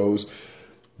stuff goes.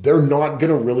 They're not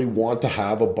going to really want to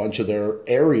have a bunch of their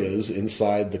areas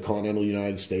inside the continental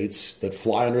United States that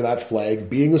fly under that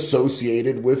flag being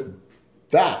associated with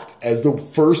that as the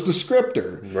first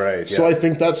descriptor. Right. So I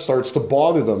think that starts to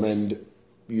bother them. And,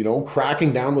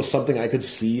 cracking down was something I could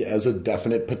see as a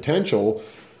definite potential.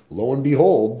 Lo and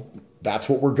behold, that's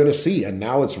what we're going to see. And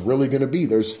now it's really going to be,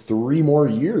 there's 3 more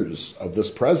years of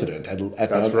this president at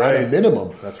a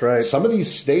minimum. That's right. Some of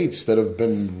these states that have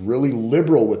been really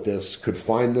liberal with this could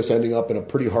find this ending up in a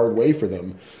pretty hard way for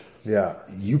them. Yeah.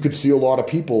 You could see a lot of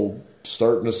people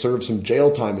starting to serve some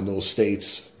jail time in those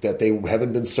states that they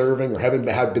haven't been serving or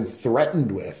have been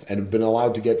threatened with and have been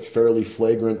allowed to get fairly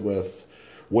flagrant with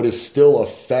what is still a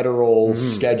federal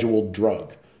scheduled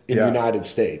drug in the United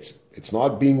States. It's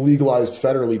not being legalized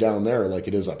federally down there like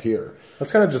it is up here. That's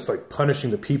kind of just like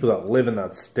punishing the people that live in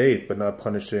that state, but not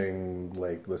punishing,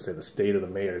 like, let's say the state or the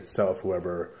mayor itself,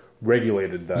 whoever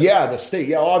regulated that. Yeah, the state.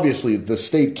 Yeah, obviously the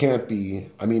state can't be.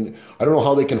 I mean, I don't know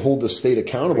how they can hold the state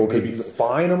accountable because maybe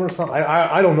fine them or something.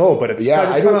 I don't know, but it's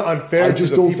kind of unfair. I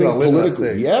just don't think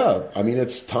politically. Yeah, I mean,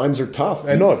 times are tough.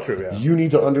 I know it's true. Yeah, you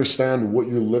need to understand what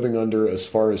you're living under as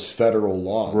far as federal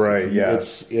law. Right. Yeah.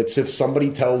 It's if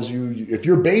somebody tells you, if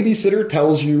your babysitter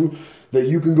tells you that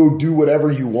you can go do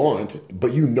whatever you want,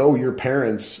 but you know your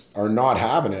parents are not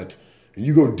having it.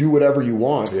 You go do whatever you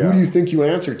want. Who do you think you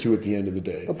answer to at the end of the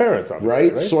day? The parents,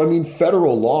 obviously, right? So, I mean,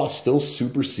 federal law still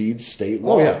supersedes state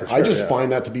law. Oh, yeah, for sure, I just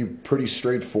find that to be pretty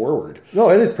straightforward. No,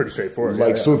 it is pretty straightforward.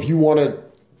 Like, so if you want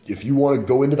to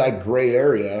go into that gray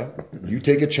area, you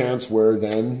take a chance where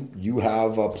then you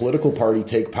have a political party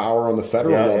take power on the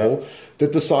federal level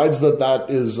that decides that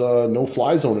is no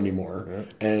fly zone anymore.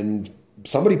 Yeah. And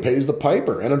somebody pays the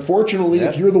piper. And unfortunately,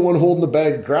 if you're the one holding the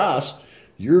bag of grass,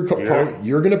 you're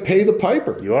going to pay the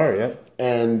piper. You are, yeah.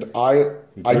 And I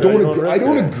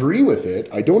don't agree with it.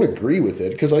 I don't agree with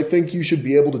it because I think you should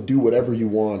be able to do whatever you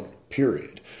want,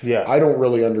 period. Yeah. I don't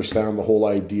really understand the whole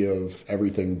idea of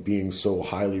everything being so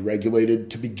highly regulated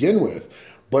to begin with.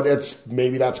 But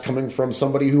maybe that's coming from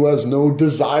somebody who has no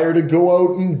desire to go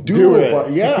out and do it. But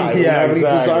I don't have any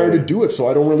desire to do it, so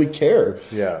I don't really care.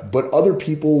 Yeah. But other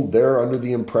people, they're under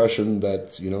the impression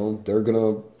that, they're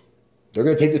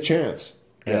gonna take the chance.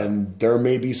 Yeah. And there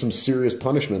may be some serious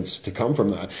punishments to come from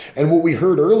that. And what we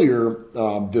heard earlier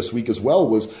this week as well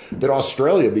was that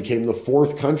Australia became the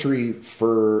 4th country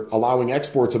for allowing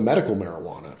exports of medical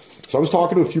marijuana. So I was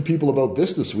talking to a few people about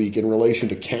this week in relation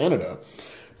to Canada,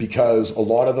 because a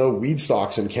lot of the weed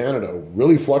stocks in Canada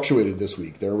really fluctuated this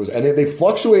week. And they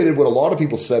fluctuated, what a lot of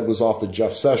people said was off the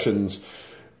Jeff Sessions,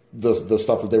 the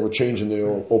stuff that they were changing the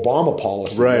Obama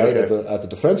policy at the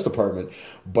Defense Department.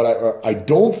 But I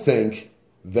don't think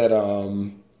that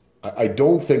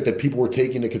people were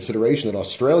taking into consideration that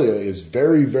Australia is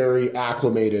very, very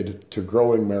acclimated to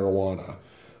growing marijuana.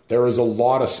 There is a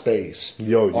lot of space.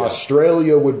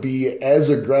 Australia would be as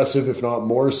aggressive, if not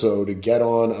more so, to get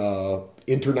on an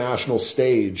international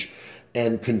stage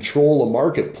and control a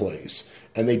marketplace.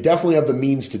 And they definitely have the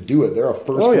means to do it. They're a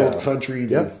first world country.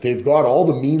 They've got all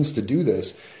the means to do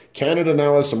this. Canada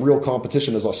now has some real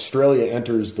competition as Australia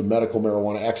enters the medical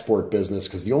marijuana export business,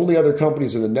 because the only other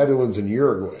companies are the Netherlands and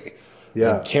Uruguay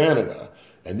and Canada.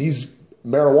 And these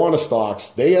marijuana stocks,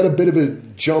 they had a bit of a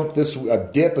jump a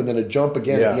dip and then a jump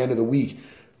again at the end of the week.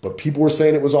 But people were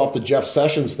saying it was off the Jeff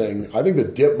Sessions thing. I think the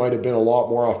dip might have been a lot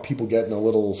more off people getting a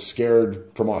little scared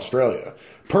from Australia.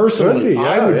 Personally,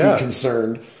 I would be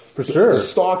concerned. For sure. The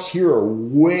stocks here are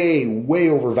way, way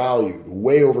overvalued.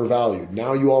 Way overvalued.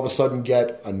 Now you all of a sudden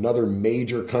get another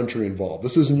major country involved.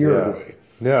 This isn't Uruguay.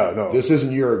 No. This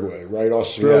isn't Uruguay, right?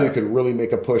 Australia could really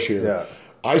make a push here. Yeah.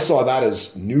 I saw that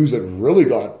as news that really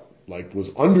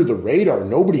was under the radar.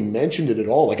 Nobody mentioned it at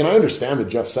all. And I understand the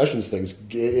Jeff Sessions things.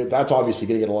 That's obviously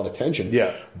going to get a lot of attention.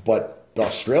 Yeah. But the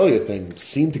Australia thing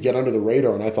seemed to get under the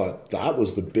radar, and I thought that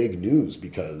was the big news,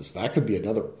 because that could be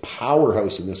another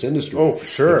powerhouse in this industry. Oh, for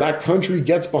sure. If that country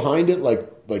gets behind it, like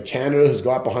Canada has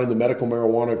got behind the medical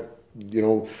marijuana,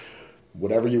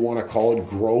 whatever you want to call it,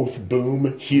 growth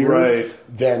boom here,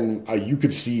 then you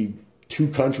could see 2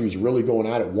 countries really going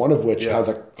at it, one of which has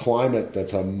a climate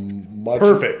that's a much...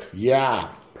 Perfect. Yeah.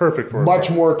 Perfect for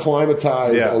much more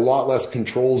climatized, a lot less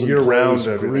controls in place,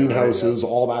 greenhouses,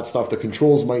 all that stuff. The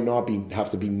controls might not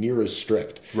have to be near as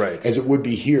strict as it would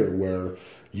be here, where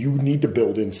you need to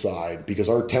build inside because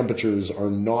our temperatures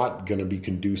are not going to be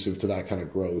conducive to that kind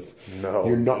of growth. No,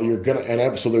 you're gonna,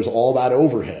 and so there's all that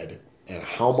overhead, and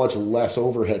how much less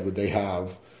overhead would they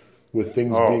have with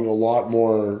things being a lot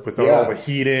more... With all the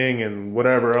heating and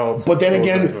whatever else. But then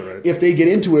again, if they get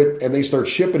into it and they start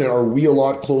shipping it, are we a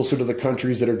lot closer to the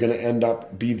countries that are going to end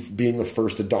up being the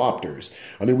first adopters?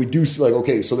 I mean, we do...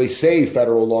 so they say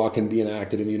federal law can be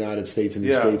enacted in the United States and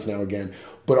the States now again,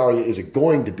 but is it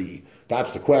going to be?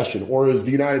 That's the question. Or is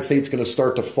the United States going to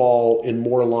start to fall in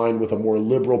more line with a more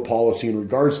liberal policy in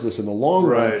regards to this in the long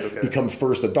run, become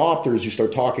first adopters? You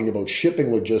start talking about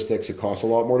shipping logistics. It costs a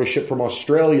lot more to ship from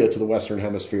Australia to the Western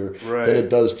Hemisphere than it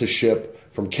does to ship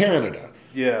from Canada.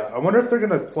 Yeah, I wonder if they're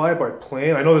going to fly by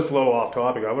plane. I know this is a little off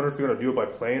topic. I wonder if they're going to do it by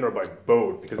plane or by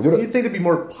boat. Because do you think there'd be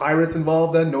more pirates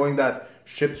involved then, knowing that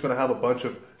ship's going to have a bunch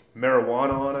of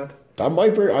marijuana on it? That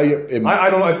might very. I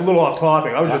don't know. It's a little off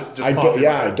topic. I was just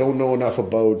I don't know enough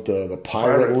about the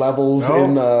pirate levels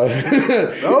in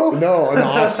the no in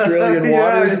Australian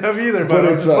waters. I have either, but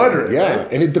I'm just wondering. Yeah,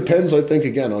 right? And it depends. I think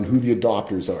again on who the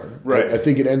adopters are. Right. I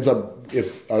think it ends up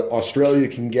if Australia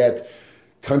can get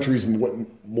countries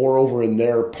more over in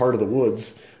their part of the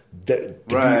woods.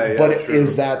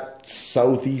 Is that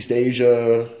Southeast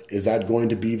Asia? Is that going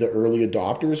to be the early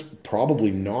adopters? Probably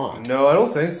not. No, I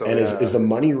don't think so. And is the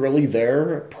money really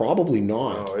there? Probably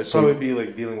not. No, it'd probably be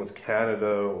like dealing with Canada.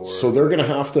 Or so they're going to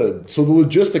have to. So the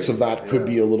logistics of that could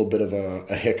be a little bit of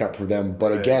a hiccup for them.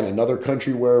 But again, another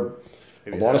country where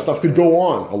a lot of stuff could go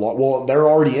on. Well, they're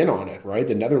already in on it, right?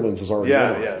 The Netherlands is already in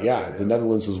on it. Yeah, the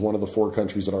Netherlands is one of the 4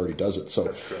 countries that already does it. So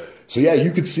that's right. So yeah,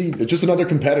 you could see just another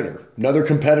competitor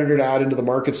to add into the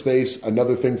market space.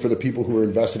 Another thing for the people who are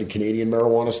invested in Canadian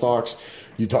marijuana stocks.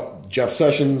 You talk Jeff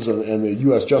Sessions and the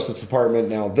U.S. Justice Department.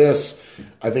 Now this,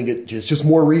 I think it's just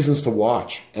more reasons to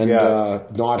watch and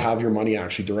not have your money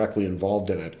actually directly involved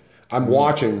in it. I'm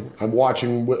watching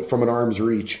from an arm's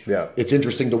reach. Yeah. It's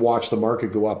interesting to watch the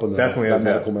market go up on that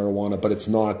medical marijuana, but it's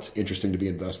not interesting to be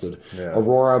invested. Yeah.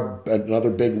 Aurora, another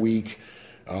big week.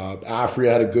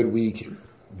 Afria had a good week,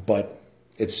 but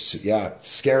it's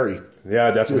scary.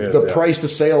 Yeah, definitely. The price to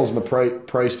sales and the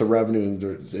price to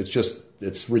revenue,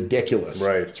 it's ridiculous.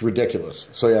 Right. It's ridiculous.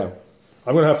 So yeah.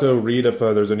 I'm going to have to read if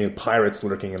there's any pirates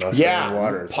lurking in Australian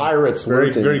waters. Pirates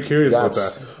lurking. Very curious about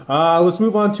that. Let's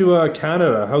move on to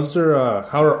Canada. How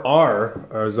are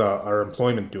our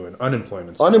employment doing?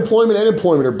 Unemployment and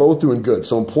employment are both doing good.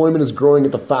 So employment is growing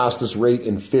at the fastest rate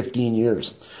in 15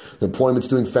 years. Employment's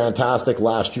doing fantastic.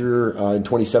 Last year, in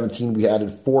 2017, we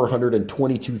added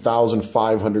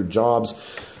 422,500 jobs.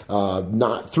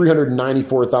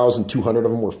 394,200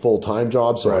 of them were full-time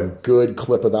jobs. So a good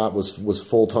clip of that was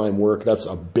full-time work. That's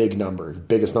a big number,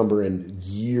 biggest number in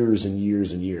years and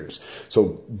years and years.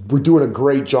 So we're doing a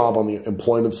great job on the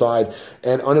employment side,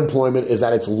 and unemployment is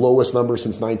at its lowest number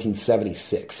since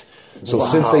 1976. So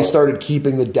since they started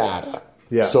keeping the data.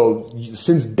 Yeah. So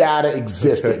since data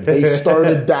existed, they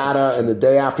started data, and the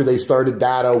day after they started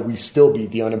data, we still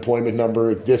beat the unemployment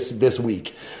number this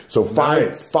week. So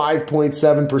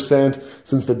 5.7%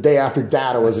 since the day after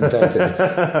data was invented.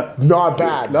 Not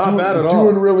bad. Not bad at all.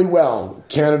 Doing really well.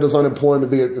 Canada's unemployment,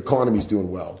 the economy's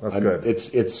doing well. That's good.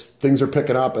 It's things are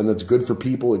picking up, and that's good for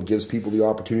people. It gives people the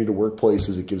opportunity to work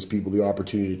places. It gives people the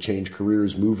opportunity to change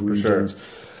careers, move regions. Sure.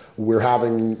 We're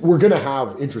going to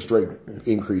have interest rate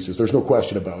increases. There's no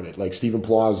question about it. Like Stephen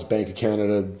Plaw's Bank of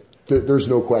Canada, there's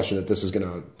no question that this is going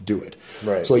to do it.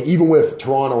 Right. So like even with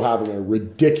Toronto having a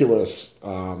ridiculous,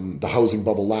 the housing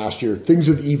bubble last year, things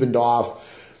have evened off.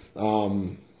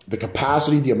 The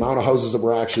capacity, the amount of houses that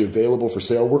were actually available for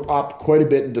sale, were up quite a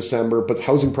bit in December, but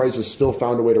housing prices still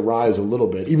found a way to rise a little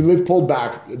bit. Even they've pulled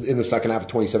back in the second half of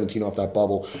 2017 off that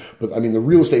bubble. But I mean, the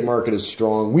real estate market is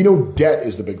strong. We know debt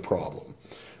is the big problem.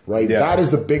 Right, that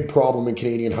is the big problem in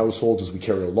Canadian households. Is we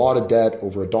carry a lot of debt,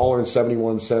 over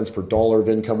 $1.71 per dollar of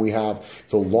income we have.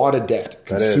 It's a lot of debt,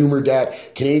 consumer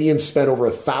debt. Canadians spent over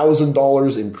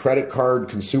 $1,000 in credit card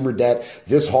consumer debt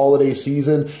this holiday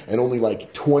season, and only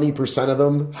like 20% of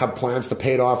them have plans to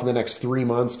pay it off in the next 3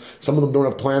 months. Some of them don't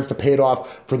have plans to pay it off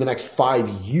for the next 5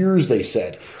 years. They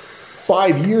said.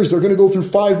 5 years, they're going to go through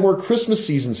 5 more Christmas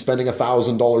seasons spending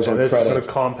 $1,000 on credit. It's going to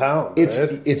compound.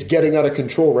 It's getting out of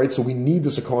control, right? So we need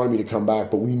this economy to come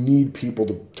back, but we need people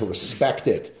to respect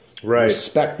it. Right.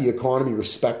 Respect the economy,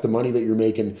 respect the money that you're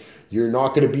making. You're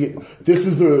not going to be,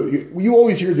 you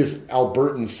always hear this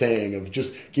Albertan saying of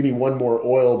just give me one more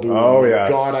oil boom. Oh, yeah.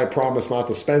 God, I promise not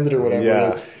to spend it or whatever it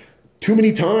is. Too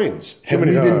many times have we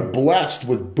been blessed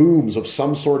with booms of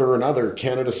some sort or another.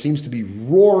 Canada seems to be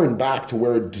roaring back to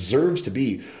where it deserves to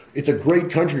be. It's a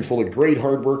great country full of great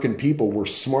hardworking people. We're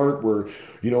smart. We're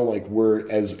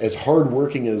as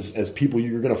hardworking as people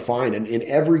you're going to find in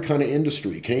every kind of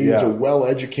industry. Canadians are well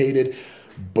educated.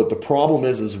 But the problem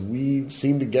is we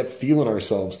seem to get feeling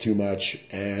ourselves too much.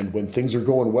 And when things are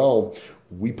going well,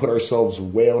 we put ourselves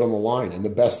way out on the line. And the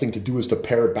best thing to do is to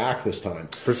pare it back this time.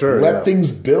 For sure. Let things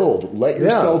build. Let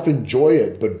yourself enjoy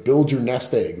it, but build your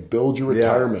nest egg. Build your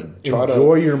retirement.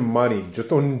 Enjoy your money. Just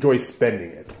don't enjoy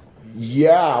spending it.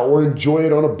 Yeah, or enjoy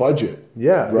it on a budget.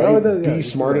 Yeah. Right? Be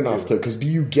smart enough to, because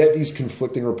you get these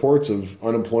conflicting reports of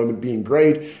unemployment being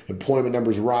great, employment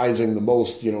numbers rising the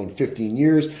most, in 15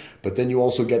 years, but then you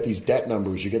also get these debt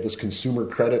numbers. You get this consumer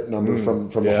credit number from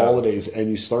the holidays, and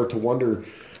you start to wonder,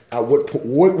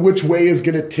 which way is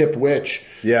going to tip which?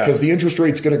 Yeah. Because the interest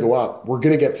rate's going to go up. We're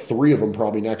going to get 3 of them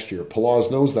probably next year. Palaz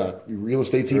knows that. Real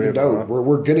estate's evened out.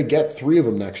 We're going to get 3 of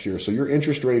them next year. So your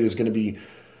interest rate is going to be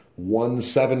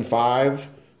 1.75.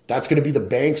 That's going to be the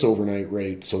bank's overnight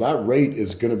rate. So that rate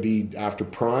is going to be, after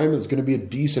prime, is going to be a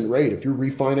decent rate. If you're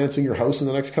refinancing your house in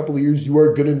the next couple of years, you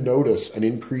are going to notice an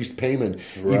increased payment,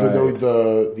 even though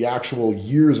the actual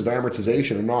years of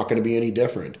amortization are not going to be any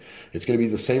different. It's going to be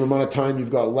the same amount of time you've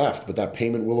got left, but that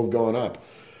payment will have gone up.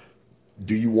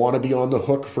 Do you want to be on the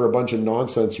hook for a bunch of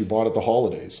nonsense you bought at the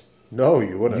holidays? No,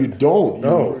 you wouldn't. You don't.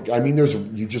 No.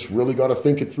 You just really got to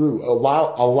think it through.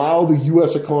 Allow the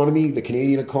U.S. economy, the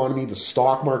Canadian economy, the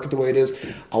stock market the way it is.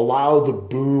 Allow the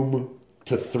boom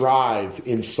to thrive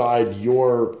inside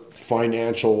your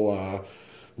financial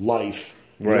life.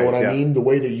 You know what I mean? The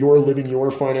way that you're living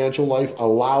your financial life,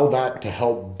 allow that to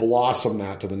help blossom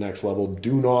that to the next level.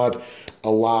 Do not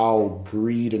allow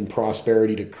greed and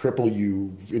prosperity to cripple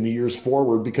you in the years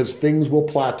forward, because things will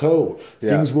plateau.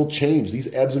 Things will change.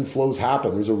 These ebbs and flows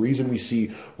happen. There's a reason we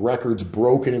see records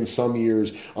broken in some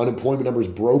years, unemployment numbers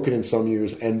broken in some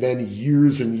years, and then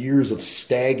years and years of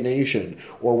stagnation,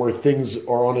 or where things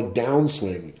are on a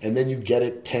downswing. And then you get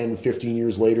it 10, 15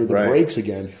 years later, the breaks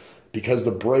again. Because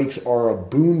the breaks are a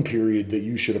boom period that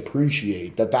you should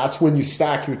appreciate. That's when you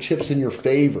stack your chips in your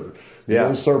favor. You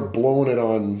don't start blowing it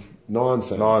on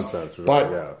nonsense.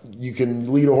 But you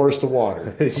can lead a horse to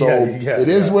water. So it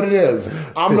is what it is.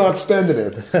 I'm not spending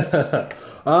it.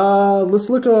 Let's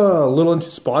look a little into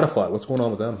Spotify. What's going on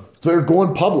with them? They're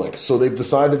going public. So they've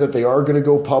decided that they are going to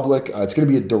go public. It's going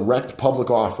to be a direct public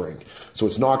offering. So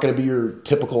it's not going to be your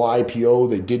typical IPO.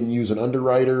 They didn't use an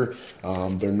underwriter.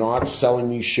 They're not selling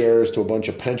these shares to a bunch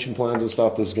of pension plans and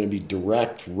stuff. This is going to be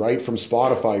direct, right from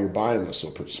Spotify. You're buying this.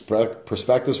 So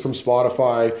prospectus from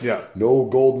Spotify. Yeah. No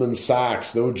Goldman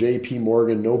Sachs, no JP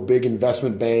Morgan, no big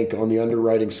investment bank on the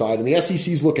underwriting side. And the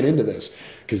SEC is looking into this,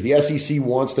 because the SEC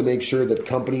wants to make sure that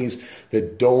companies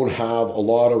that don't have a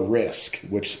lot of risk,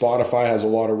 which Spotify has a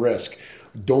lot of risk,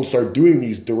 don't start doing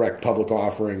these direct public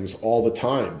offerings all the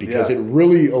time, because it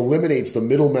really eliminates the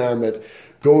middleman that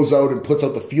goes out and puts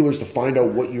out the feelers to find out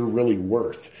what you're really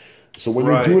worth. So when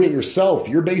you're doing it yourself,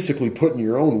 you're basically putting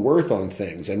your own worth on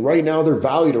things. And right now they're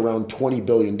valued around $20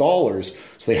 billion. So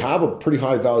they have a pretty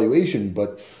high valuation,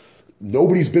 but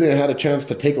nobody's had a chance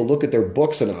to take a look at their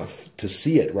books enough to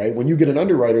see it, right? When you get an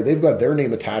underwriter, they've got their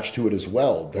name attached to it as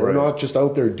well. They're not just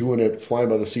out there doing it flying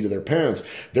by the seat of their pants.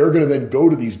 They're going to then go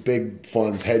to these big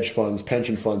funds, hedge funds,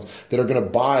 pension funds that are going to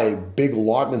buy big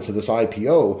allotments of this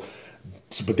IPO,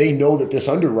 but they know that this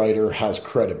underwriter has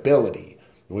credibility.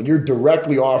 When you're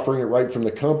directly offering it right from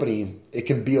the company, it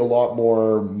can be a lot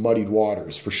more muddied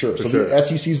waters, for sure. The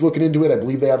SEC's looking into it. I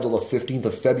believe they have till the 15th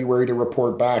of February to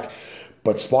report back.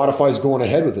 But Spotify's going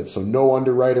ahead with it, so no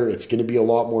underwriter. It's going to be a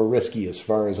lot more risky as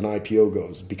far as an IPO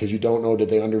goes, because you don't know, did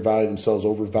they undervalue themselves,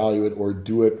 overvalue it, or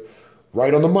do it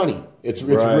right on the money? It's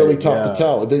really tough to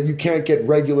tell. You can't get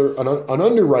an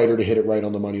underwriter to hit it right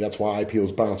on the money. That's why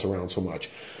IPOs bounce around so much.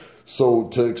 So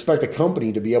to expect a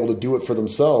company to be able to do it for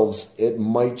themselves, it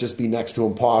might just be next to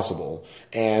impossible.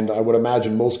 And I would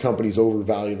imagine most companies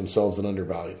overvalue themselves and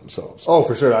undervalue themselves. Oh,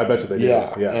 for sure. I bet you they do.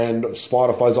 Yeah. And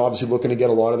Spotify's obviously looking to get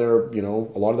a lot of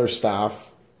their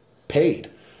staff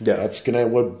paid. Yeah. That's going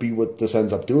to be what this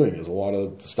ends up doing, is a lot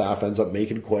of the staff ends up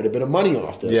making quite a bit of money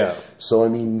off this. Yeah. So, I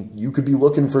mean, you could be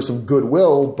looking for some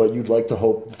goodwill, but you'd like to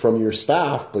hope from your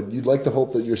staff, but you'd like to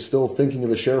hope that you're still thinking of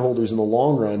the shareholders in the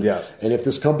long run. Yeah. And if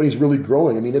this company's really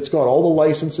growing, I mean, it's got all the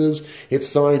licenses. It's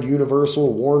signed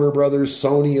Universal, Warner Brothers,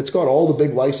 Sony. It's got all the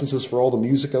big licenses for all the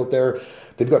music out there.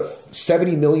 They've got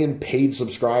 70 million paid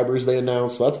subscribers, they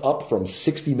announced. So that's up from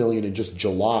 60 million in just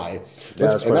July.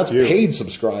 That's paid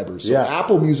subscribers. So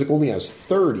Apple Music only has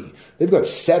 30. They've got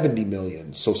 70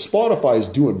 million. So Spotify is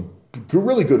doing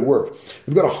really good work.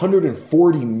 They've got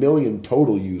 140 million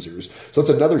total users. So that's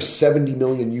another 70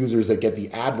 million users that get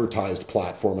the advertised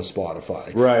platform of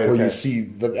Spotify. Right. Where you see,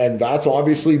 and that's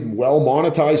obviously well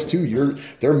monetized too.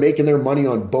 They're making their money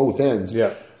on both ends.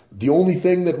 Yeah. The only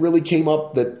thing that really came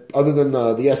up, that other than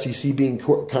the SEC being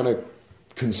kind of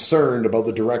concerned about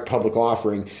the direct public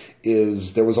offering,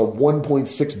 is there was a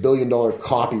 $1.6 billion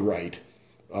copyright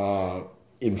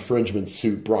infringement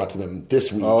suit brought to them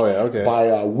this week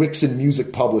by Wixen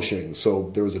Music Publishing.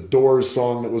 So there was a Doors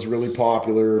song that was really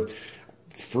popular.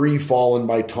 Free Fallin'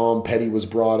 by Tom Petty was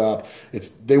brought up.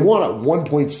 They want a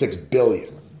 $1.6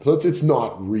 billion. So it's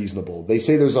not reasonable. They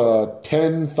say there's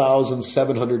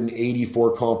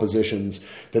 10,784 compositions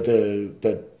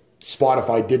that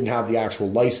Spotify didn't have the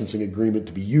actual licensing agreement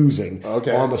to be using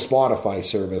on the Spotify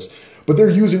service. But they're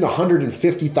using the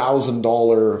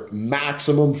 $150,000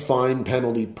 maximum fine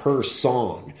penalty per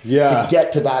song to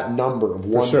get to that number of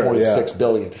 $1.6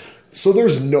 billion. So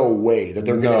there's no way that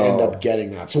they're going to end up getting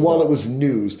that. So while it was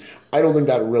news, I don't think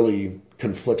that really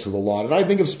conflicts with a lot. And I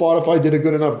think if Spotify did a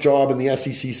good enough job and the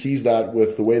SEC sees that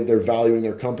with the way that they're valuing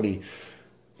their company,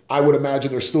 I would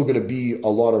imagine there's still going to be a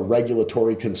lot of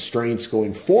regulatory constraints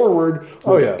going forward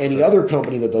with any other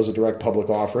company that does a direct public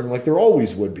offering, like there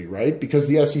always would be, right? Because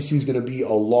the SEC is going to be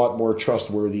a lot more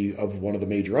trustworthy of one of the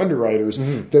major underwriters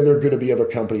than they're going to be of a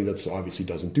company that's obviously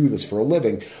doesn't do this for a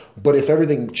living. But if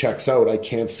everything checks out, I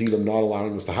can't see them not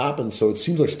allowing this to happen. So it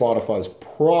seems like Spotify is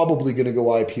probably going to go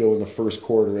IPO in the first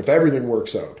quarter if everything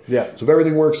works out. Yeah. So if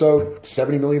everything works out,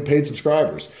 70 million paid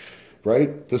subscribers.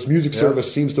 Right? This music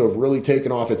service seems to have really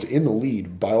taken off. It's in the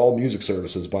lead by all music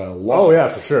services by a lot. Oh, yeah,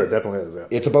 for sure. It definitely is. Yeah.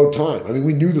 It's about time. I mean,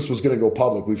 we knew this was going to go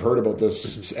public. We've heard about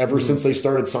this ever since they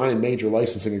started signing major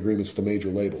licensing agreements with the major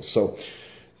labels. So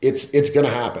it's going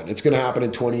to happen. It's going to happen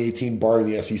in 2018, barring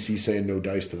the SEC saying no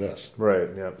dice to this. Right,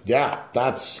 yeah. Yeah,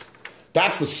 that's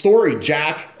the story,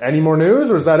 Jack. Any more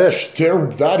news, or is that it?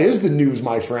 That is the news,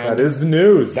 my friend. That is the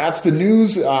news. That's the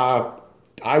news.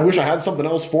 I wish I had something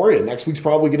else for you. Next week's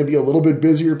probably going to be a little bit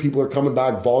busier. People are coming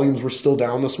back. Volumes were still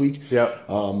down this week. Yeah.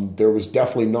 There was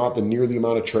definitely not near the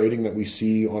amount of trading that we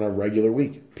see on a regular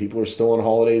week. People are still on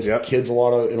holidays. Yep. Kids in a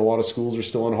lot of schools are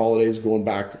still on holidays, going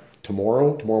back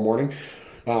tomorrow morning.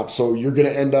 So you're going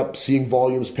to end up seeing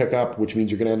volumes pick up, which means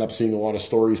you're going to end up seeing a lot of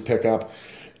stories pick up.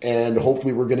 And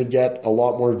hopefully we're going to get a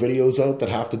lot more videos out that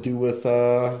have to do with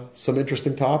some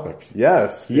interesting topics.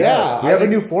 Yes. Yeah. We have a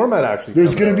new format, actually.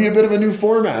 There's going to be a bit of a new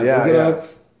format. Yeah,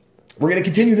 We're going to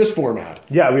continue this format.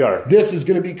 Yeah, we are. This is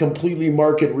going to be completely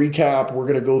market recap. We're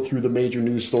going to go through the major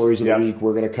news stories of the week.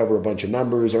 We're going to cover a bunch of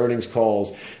numbers, earnings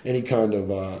calls, any kind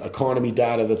of economy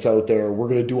data that's out there. We're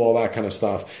going to do all that kind of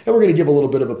stuff. And we're going to give a little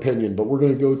bit of opinion, but we're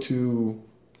going to go to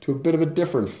a bit of a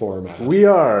different format. We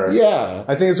are. Yeah.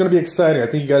 I think it's going to be exciting. I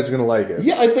think you guys are going to like it.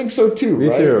 Yeah, I think so too. Me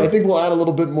too. I think we'll add a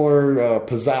little bit more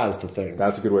pizzazz to things.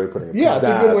 That's a good way of putting it. Yeah, it's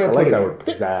a good way of putting it. I like that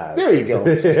word, pizzazz. There you go.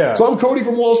 Yeah. So I'm Cody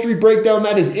from Wall Street Breakdown.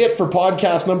 That is it for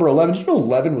podcast number 11. You know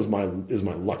 11 is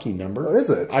my lucky number? Oh, is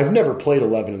it? I've never played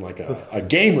 11 in like a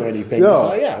game or anything.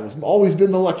 No. It's always been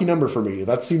the lucky number for me.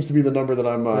 That seems to be the number that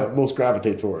I'm most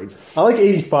gravitate towards. I like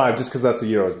 85 just because that's the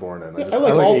year I was born in.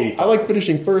 I like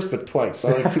finishing first, but twice. I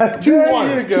like two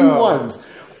ones. 2 1s.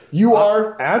 You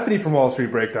are Anthony from Wall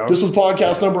Street Breakdown. This was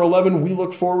podcast number 11. We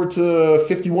look forward to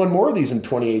 51 more of these in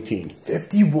 2018.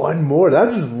 51 more. That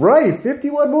is right.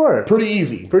 51 more. Pretty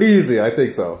easy. Pretty easy. I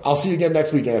think so. I'll see you again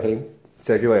next week, Anthony.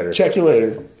 Check you later. Check you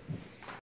later.